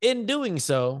in doing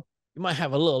so, you might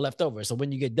have a little left over. So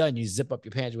when you get done, you zip up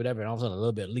your pants, whatever, and all of a sudden a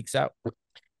little bit leaks out.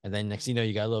 And then next thing you know,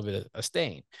 you got a little bit of a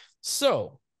stain.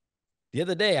 So the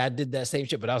other day I did that same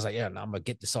shit, but I was like, yeah, no, I'm going to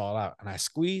get this all out. And I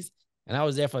squeezed, and I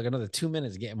was there for like another 2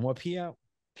 minutes getting more pee out.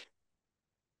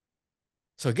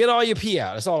 So get all your pee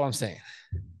out. That's all I'm saying.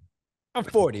 I'm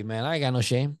 40, man. I ain't got no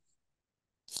shame.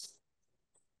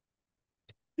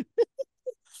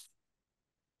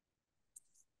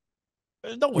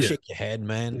 Don't shake your head,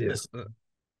 man. Yeah.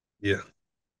 Yeah.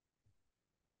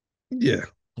 Yeah.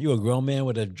 You a grown man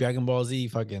with a Dragon Ball Z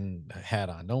fucking hat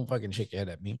on. Don't fucking shake your head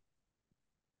at me.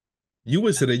 You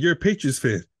would say that you're a Patriots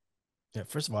fan. Yeah,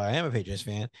 first of all, I am a Patriots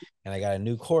fan, and I got a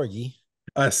new corgi.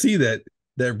 I see that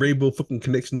rainbow fucking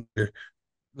connection there.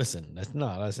 Listen,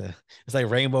 it's like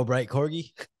Rainbow Bright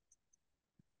corgi.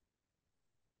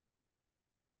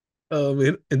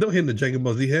 And don't hit the Dragon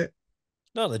Ball Z hat.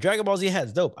 No, the Dragon Ball Z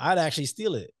hat's dope. I'd actually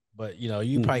steal it, but you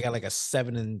probably got like a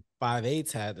 7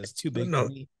 5/8 hat that's too big for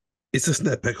me. It's a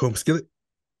snapback home skillet.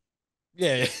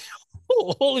 Yeah.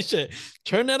 Holy shit!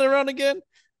 Turn that around again.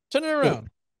 Turn it around.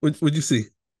 What'd you see?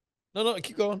 No,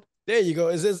 keep going. There you go.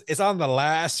 It's on the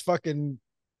last fucking.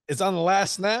 It's on the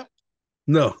last snap.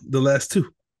 No, the last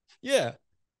two. Yeah.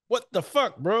 What the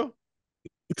fuck, bro?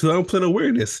 Because I don't plan on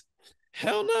wearing this.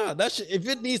 Hell no. Nah. That shit, if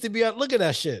it needs to be out, look at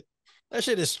that shit. That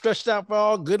shit is stretched out for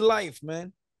all good life,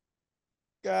 man.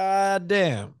 God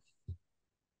damn.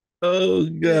 Oh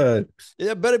God.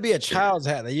 It better be a child's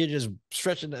hat that you're just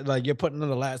stretching, like you're putting on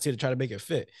the last here to try to make it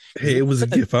fit. Hey, it was a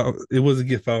gift. It was a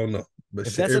gift. I don't know. But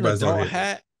if that's an adult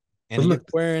hat and you're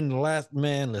wearing the last,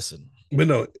 man, listen. But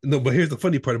no. But here's the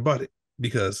funny part about it,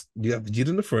 because you have Vegeta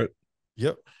in the front.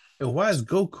 Yep. And why is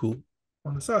Goku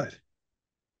on the side?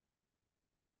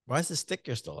 Why is the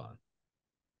sticker still on?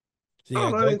 So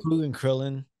you got Goku and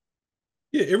Krillin.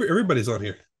 Yeah, everybody's on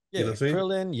here. Yeah, you know what I'm saying?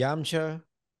 Krillin, Yamcha,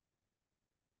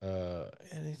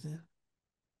 anything.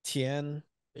 Tien.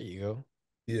 There you go.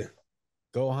 Yeah.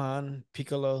 Gohan,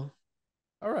 Piccolo.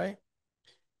 All right.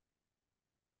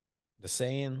 The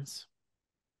Saiyans.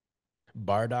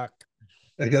 Bardock.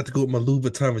 I got to go with my Louis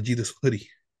Vuitton Vegeta's hoodie.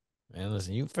 Man,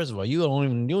 listen, first of all, you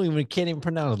can't even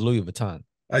pronounce Louis Vuitton.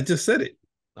 I just said it.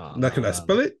 Now, can I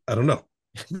spell it? I don't know.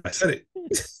 I said it.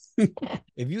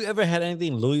 If you ever had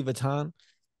anything Louis Vuitton,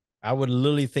 I would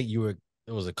literally think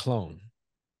it was a clone.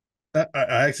 I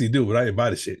actually do, but I didn't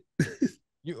buy the shit.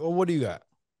 What do you got?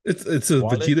 It's a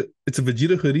Vegeta. It's a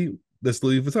Vegeta hoodie that's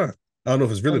Louis Vuitton. I don't know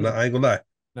if it's really not. I ain't gonna lie.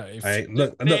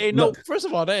 No, first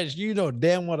of all,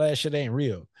 damn well that shit ain't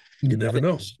real. You never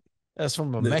know. That's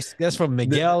from that's from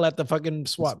Miguel at the fucking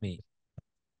swap meet.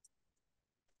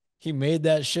 He made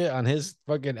that shit on his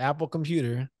fucking Apple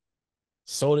computer,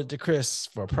 sold it to Chris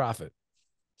for a profit.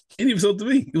 It even sold to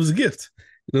me. It was a gift.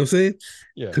 You know what I'm saying?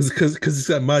 Yeah. Because it's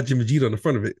got Majin Vegeta on the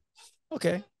front of it.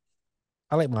 Okay.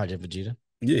 I like Majin Vegeta.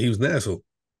 Yeah, he was an asshole.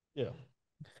 Yeah.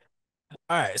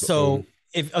 All right. So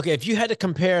if you had to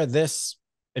compare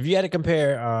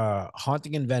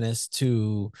Haunting in Venice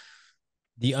to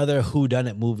the other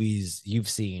whodunit movies you've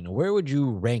seen, where would you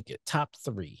rank it? Top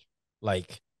 3.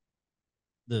 Like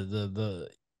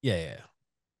yeah.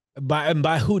 By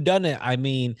whodunit, I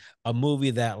mean a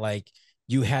movie that like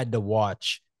you had to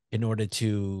watch in order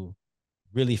to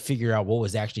really figure out what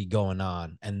was actually going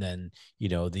on, and then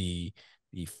the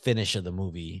finish of the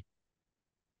movie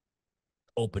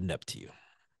opened up to you.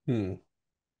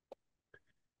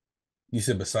 You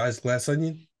said besides Glass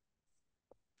Onion?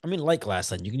 I mean, like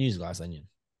Glass Onion. You can use Glass Onion.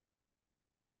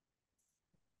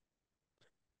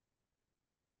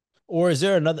 Or is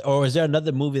there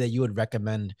another movie that you would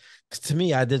recommend? Because to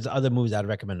me, there's other movies I'd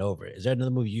recommend over it. Is there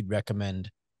another movie you'd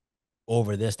recommend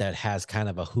over this that has kind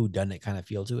of a whodunit kind of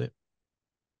feel to it?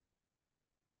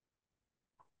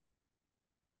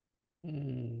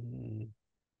 And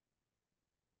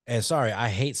sorry, I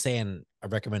hate saying I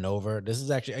recommend over. This is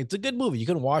actually, it's a good movie. You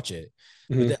can watch it.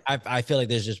 But I feel like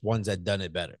there's just ones that done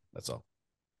it better. That's all.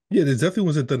 Yeah, there's definitely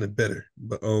ones that done it better.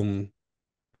 But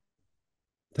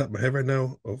top of my head right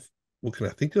now, of what can I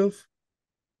think of?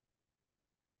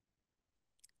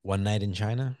 One Night in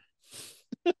China.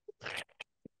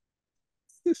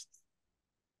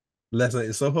 Last Night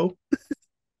in Soho.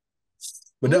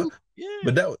 But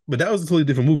that was a totally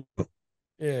different movie.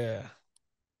 Yeah.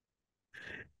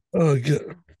 Oh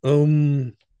God. Let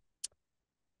me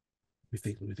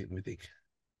think.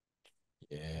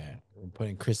 Yeah, we're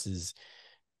putting Chris's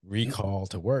recall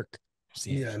to work.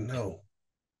 Yeah, I know.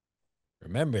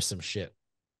 Remember some shit.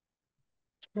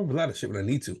 I remember a lot of shit when I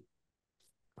need to.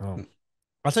 Oh.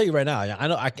 I'll tell you right now. I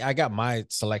know I got my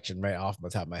selection right off the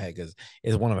top of my head because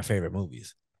it's one of my favorite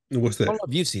movies. What's I that? don't know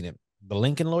if you've seen it. The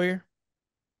Lincoln Lawyer.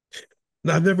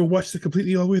 No, I've never watched it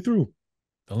completely all the way through.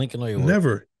 The Lincoln Lawyer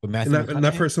Never. with And Matthew I've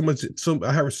McConaughey. heard so much.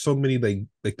 I heard so many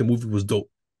like the movie was dope,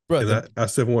 Bro, and I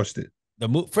still haven't watched it.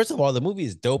 first of all, the movie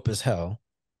is dope as hell.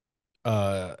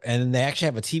 And they actually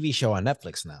have a TV show on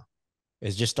Netflix now.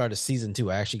 It's just started season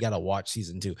 2. I actually got to watch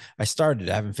season 2. I started,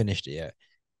 I haven't finished it yet.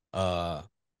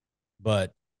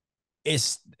 But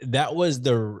that was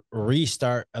the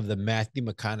restart of the Matthew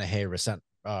McConaughey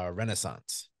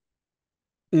renaissance.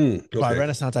 Okay. By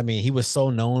renaissance, I mean he was so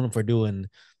known for doing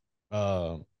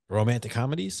romantic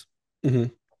comedies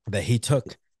that he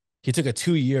took a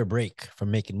 2-year break from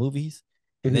making movies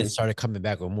and then started coming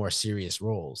back with more serious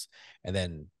roles. And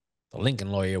then The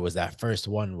Lincoln Lawyer was that first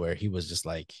one where he was just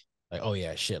like, oh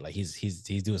yeah, shit, like he's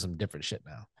doing some different shit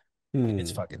now.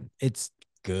 It's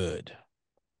good.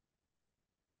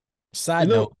 Side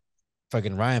note,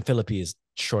 fucking Ryan Phillippe is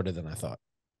shorter than I thought.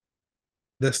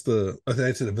 That's I think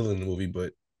I said the villain in the movie,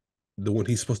 but the one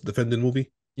he's supposed to defend in the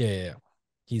movie. Yeah.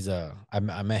 He's I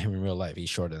met him in real life. He's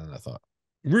shorter than I thought.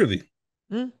 Really?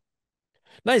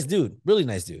 Nice dude, really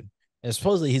nice dude. And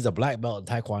supposedly he's a black belt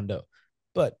in Taekwondo,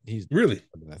 but he's really,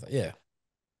 yeah.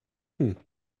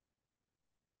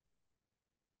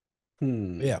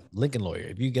 Yeah, Lincoln Lawyer.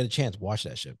 If you get a chance, watch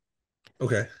that shit.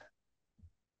 Okay.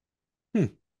 You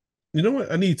know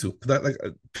what? I need to because I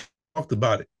talked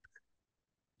about it.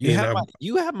 You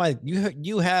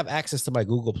have access to my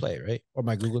Google Play, right? Or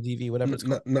my Google TV, whatever it's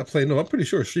called. Not Play. No, I'm pretty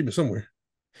sure it's streaming somewhere.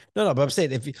 No, but I'm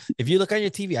saying if you look on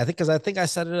your TV, I think I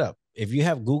set it up. If you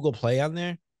have Google Play on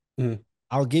there,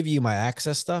 I'll give you my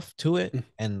access stuff to it,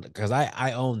 and because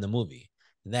I own the movie,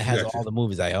 and that has all the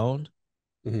movies I owned.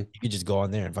 You can just go on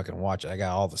there and fucking watch it. I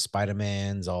got all the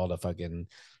Spider-Mans, all the fucking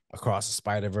Across the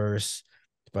Spider-Verse,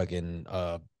 fucking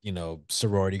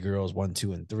Sorority Girls 1,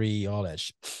 2, and 3, all that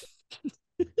shit.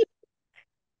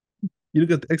 You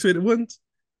got the X-rated ones?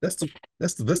 That's the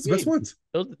best ones.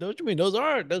 Those you mean? Those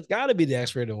gotta be the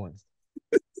X-rated ones.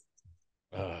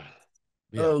 Yeah.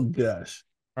 Oh gosh.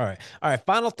 All right.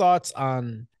 Final thoughts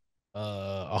on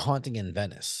A Haunting in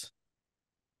Venice.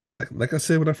 Like I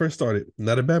said when I first started,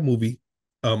 not a bad movie.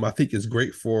 I think it's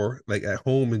great for like at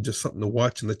home and just something to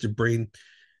watch and let your brain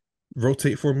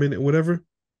rotate for a minute, or whatever.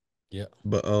 Yeah.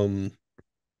 But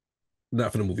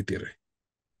not for the movie theater.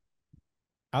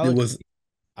 I'll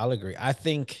agree. I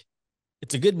think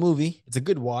it's a good movie. It's a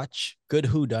good watch. Good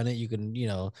whodunit. You can,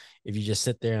 if you just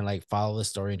sit there and like follow the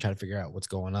story and try to figure out what's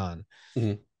going on.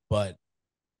 But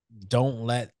don't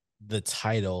let the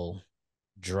title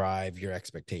drive your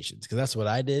expectations, because that's what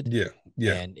I did. Yeah.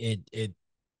 And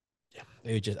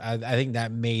it just I think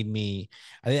that made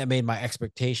my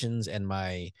expectations and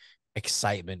my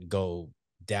excitement go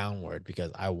downward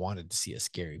because I wanted to see a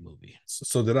scary movie.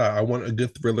 So did I. I wanted a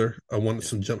good thriller. I wanted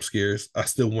some jump scares. I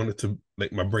still wanted to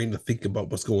like my brain to think about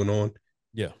what's going on.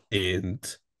 Yeah. And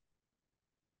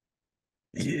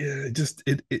yeah,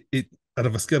 it out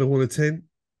of a scale of 1 to 10,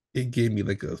 it gave me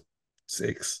like a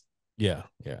 6. Yeah.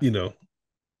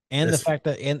 And the fact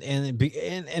that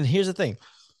and here's the thing.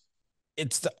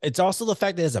 It's also the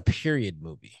fact that it's a period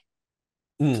movie.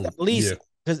 At least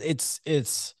because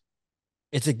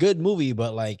it's a good movie,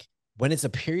 but like when it's a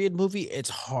period movie, it's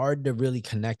hard to really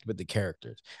connect with the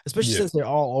characters, especially since they're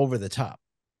all over the top.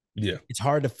 Yeah, it's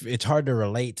hard to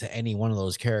relate to any one of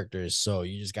those characters. So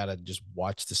you just gotta just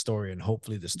watch the story, and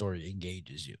hopefully the story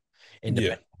engages you. And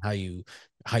depending on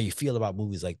how you feel about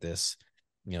movies like this,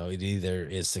 it either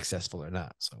is successful or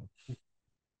not. So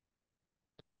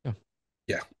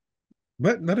yeah.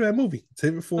 But not a bad movie.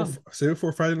 Save it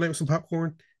for Friday night with some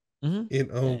popcorn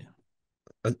and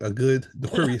a good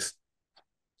Aquarius.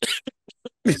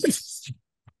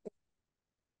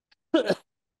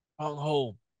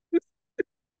 Home.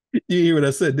 You hear what I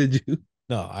said, did you?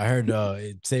 No, I heard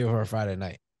save it for a Friday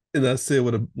night. And I said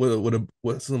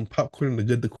with some popcorn and a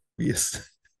good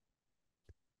Aquarius.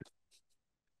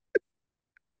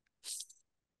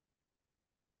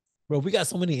 Bro, we got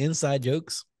so many inside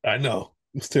jokes. I know.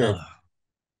 It's terrible.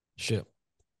 Shit.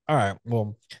 All right.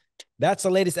 Well, that's the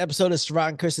latest episode of Sarath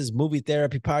and Chris's Movie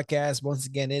Therapy Podcast. Once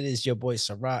again, it is your boy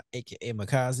Sarath, aka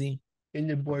Makazi. And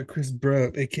your boy Chris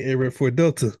Brown, aka Red 4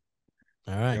 Delta.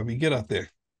 All right. We get out there.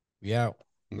 We out.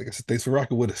 Like I said, thanks for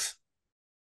rocking with us.